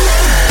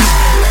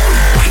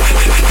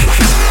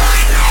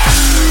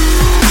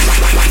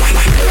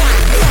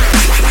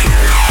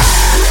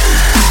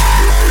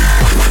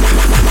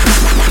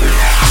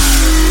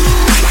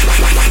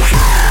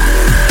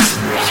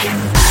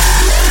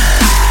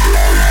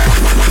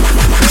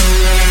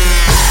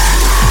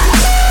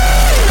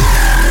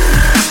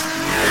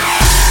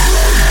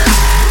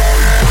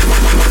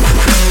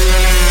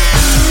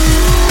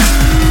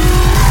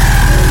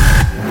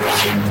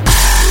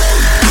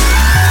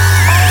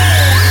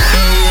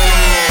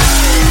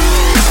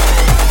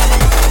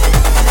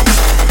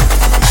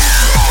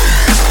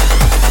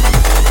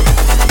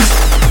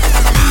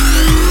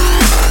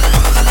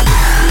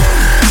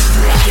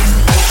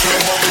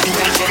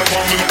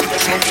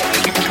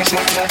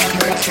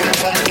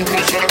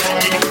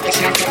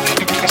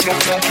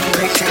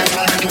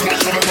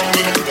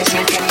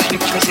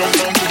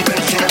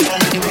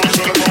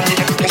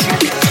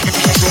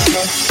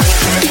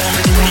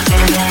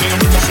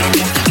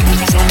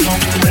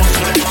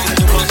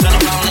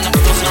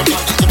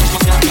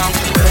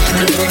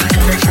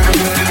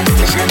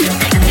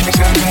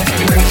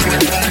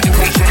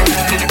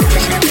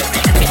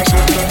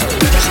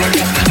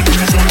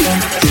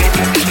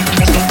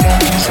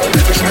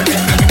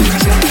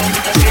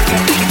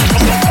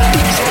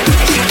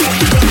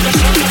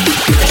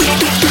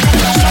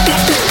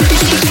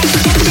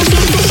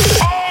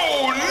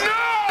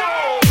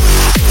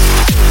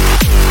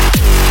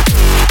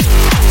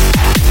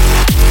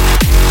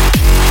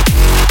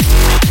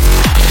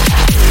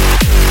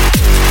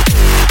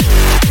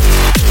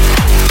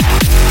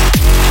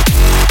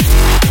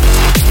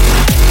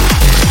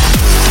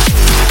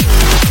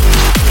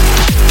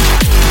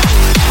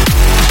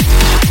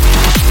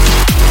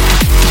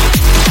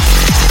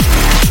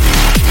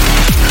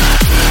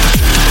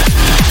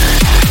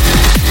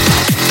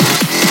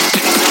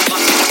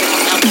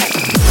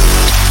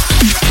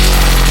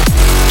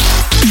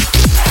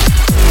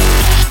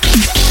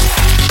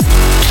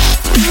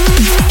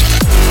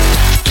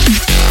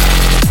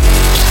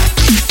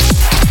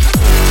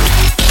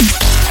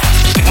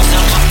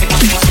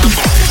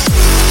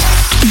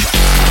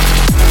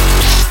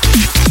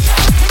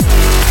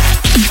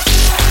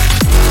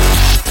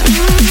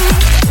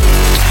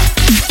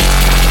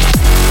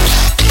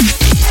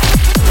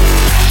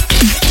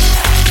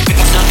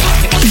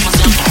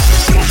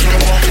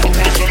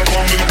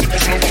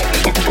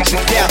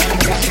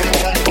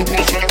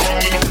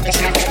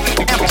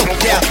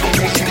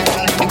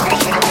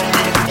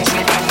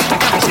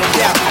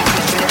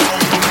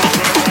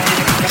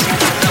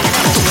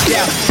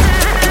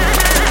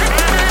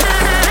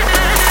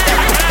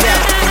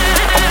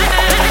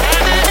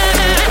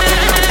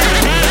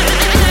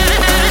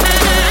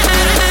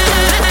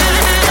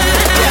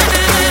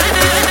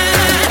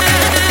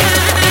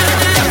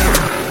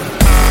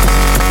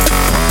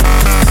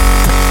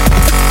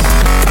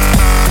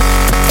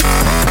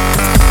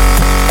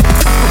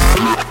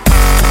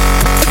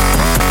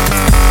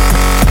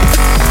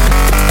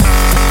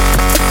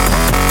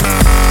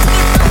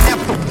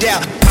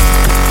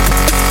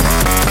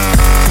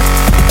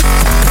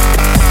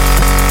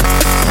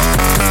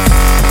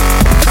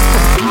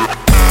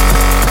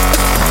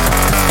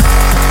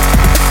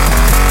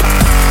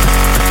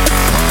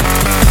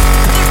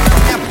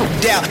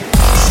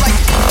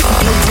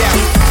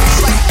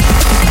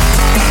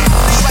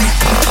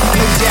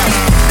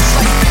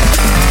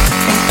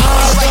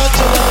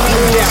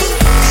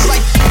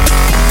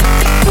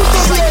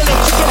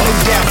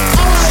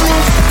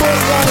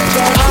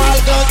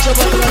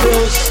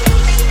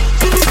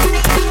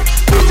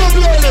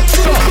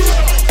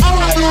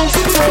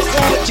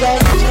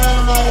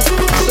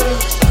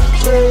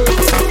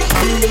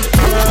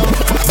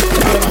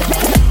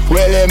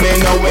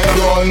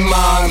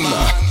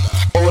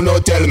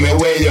 me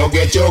where you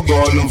get your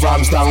gun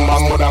from. Stang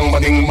bang bang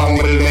bang bang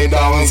lay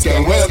down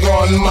skank. Well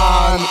gun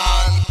man.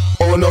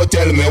 Oh no,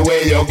 tell me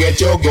where you get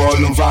your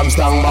gun from.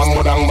 Stang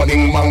bang bang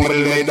bang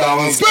bang lay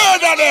down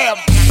skank. Murder them.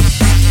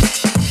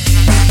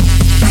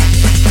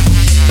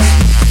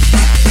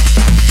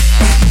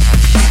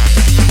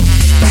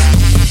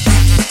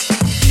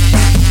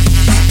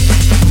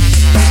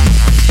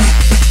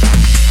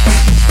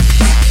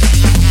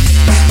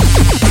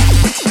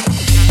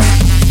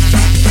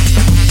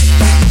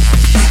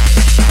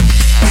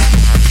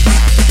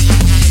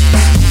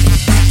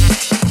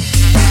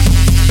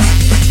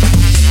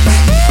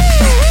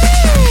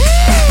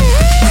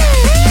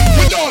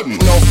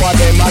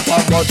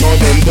 But how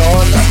them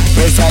done?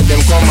 Beside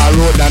them come a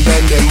road and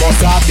then them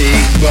must a big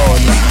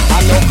gun.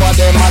 And no for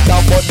them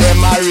matter but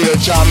them a real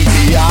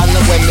champion.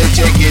 When they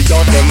check it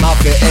out them have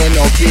to end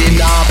up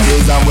in a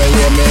prison. Well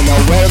you may know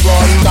well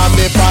gun. And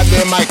me for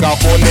the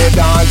microphone they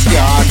dance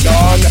can't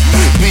done.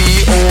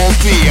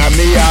 P.O.P. and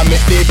me a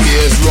make the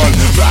place run.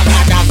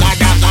 Ragada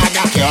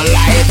your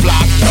life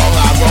locked down.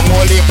 I go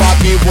only for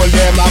people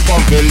them a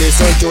come to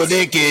listen to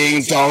the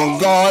Kingstown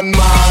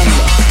gunman.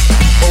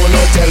 Oh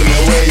no, tell me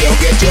where you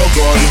get your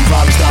gun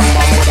from. Stang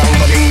bang bang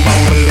bang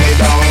bang lay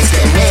down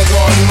skank. Well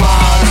gun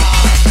man.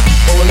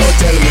 Oh no,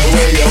 tell me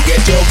where you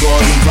get your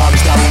gun from.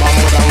 Stang bang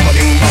bang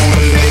bang bang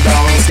lay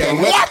down skank.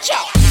 Watch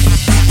out.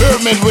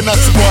 Pyramid we not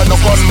support no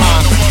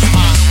gunman.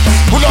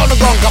 Put on the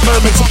gun, cause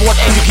pyramid support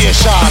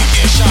education.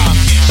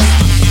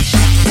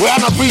 We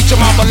are not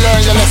preaching, man, but learn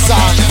your lesson.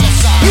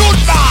 You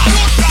bad.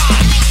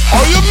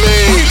 How you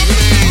mean?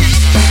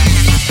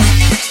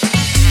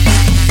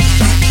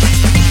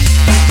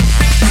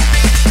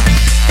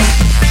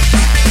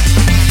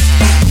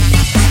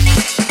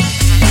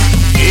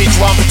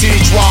 One for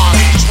teach one.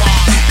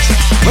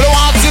 We don't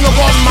want to see no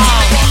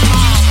gunman.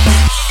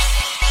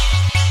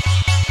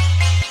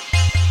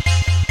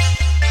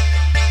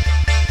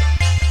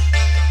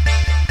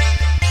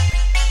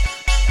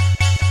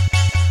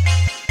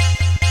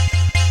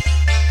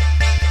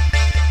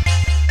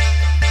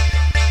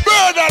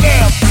 Murder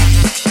them.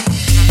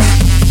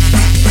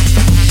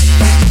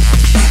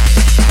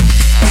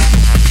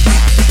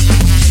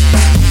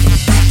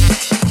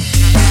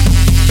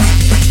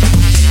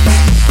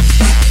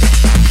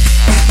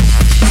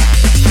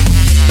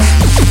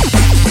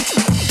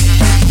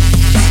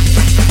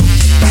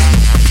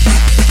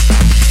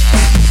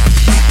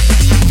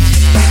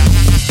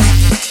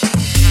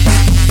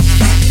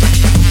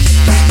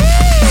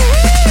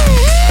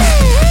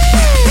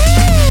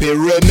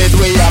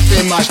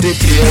 Mash the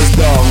place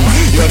down.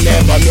 You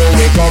never know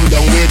we come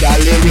down with a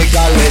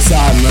lyrical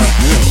lesson.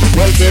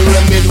 Well,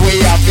 pyramid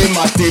we have to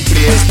mash the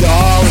place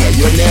down.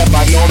 You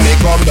never know me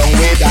come down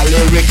with a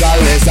lyrical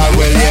lesson.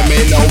 Well, you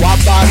may know a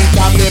band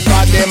come me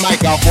for the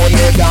microphone,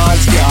 the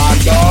dance can't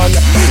done.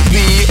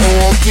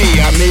 P.O.P.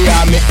 and me a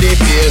make the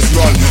place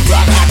run.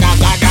 Ragada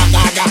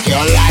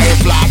your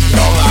life locked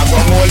down. I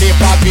go only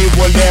for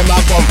people them a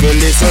come to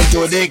listen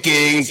to the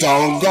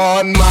Kingstown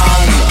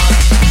gunman.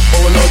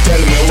 Oh no, tell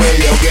me where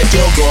you get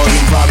your gun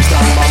from.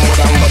 Stang bang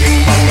bang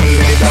bang bang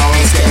lay down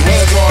skank.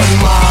 Well gun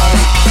man.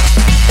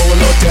 Oh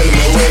no, tell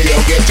me where you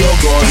get your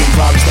gun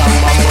from. Stang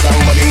bang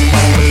bang bang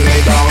bang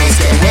lay down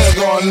skank. Well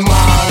gun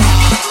man.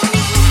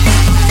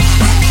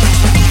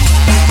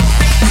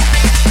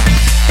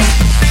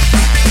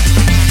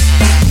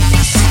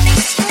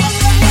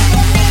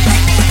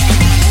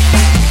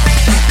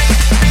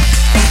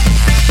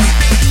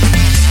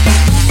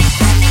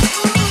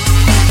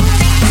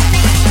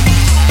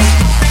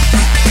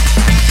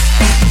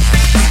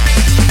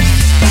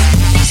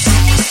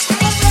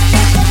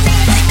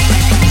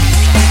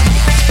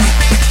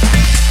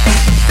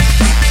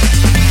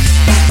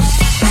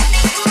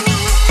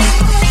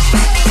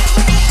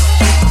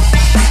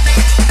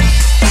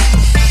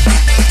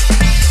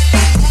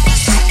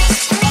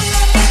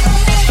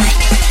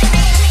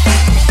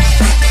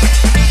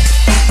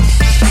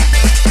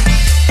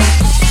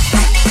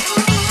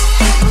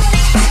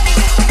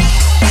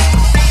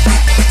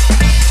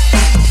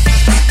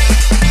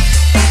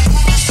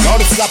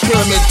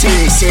 Pyramid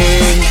thing,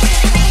 sing.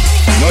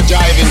 No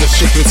jiving, the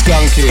shit with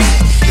skunking.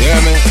 You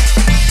hear me?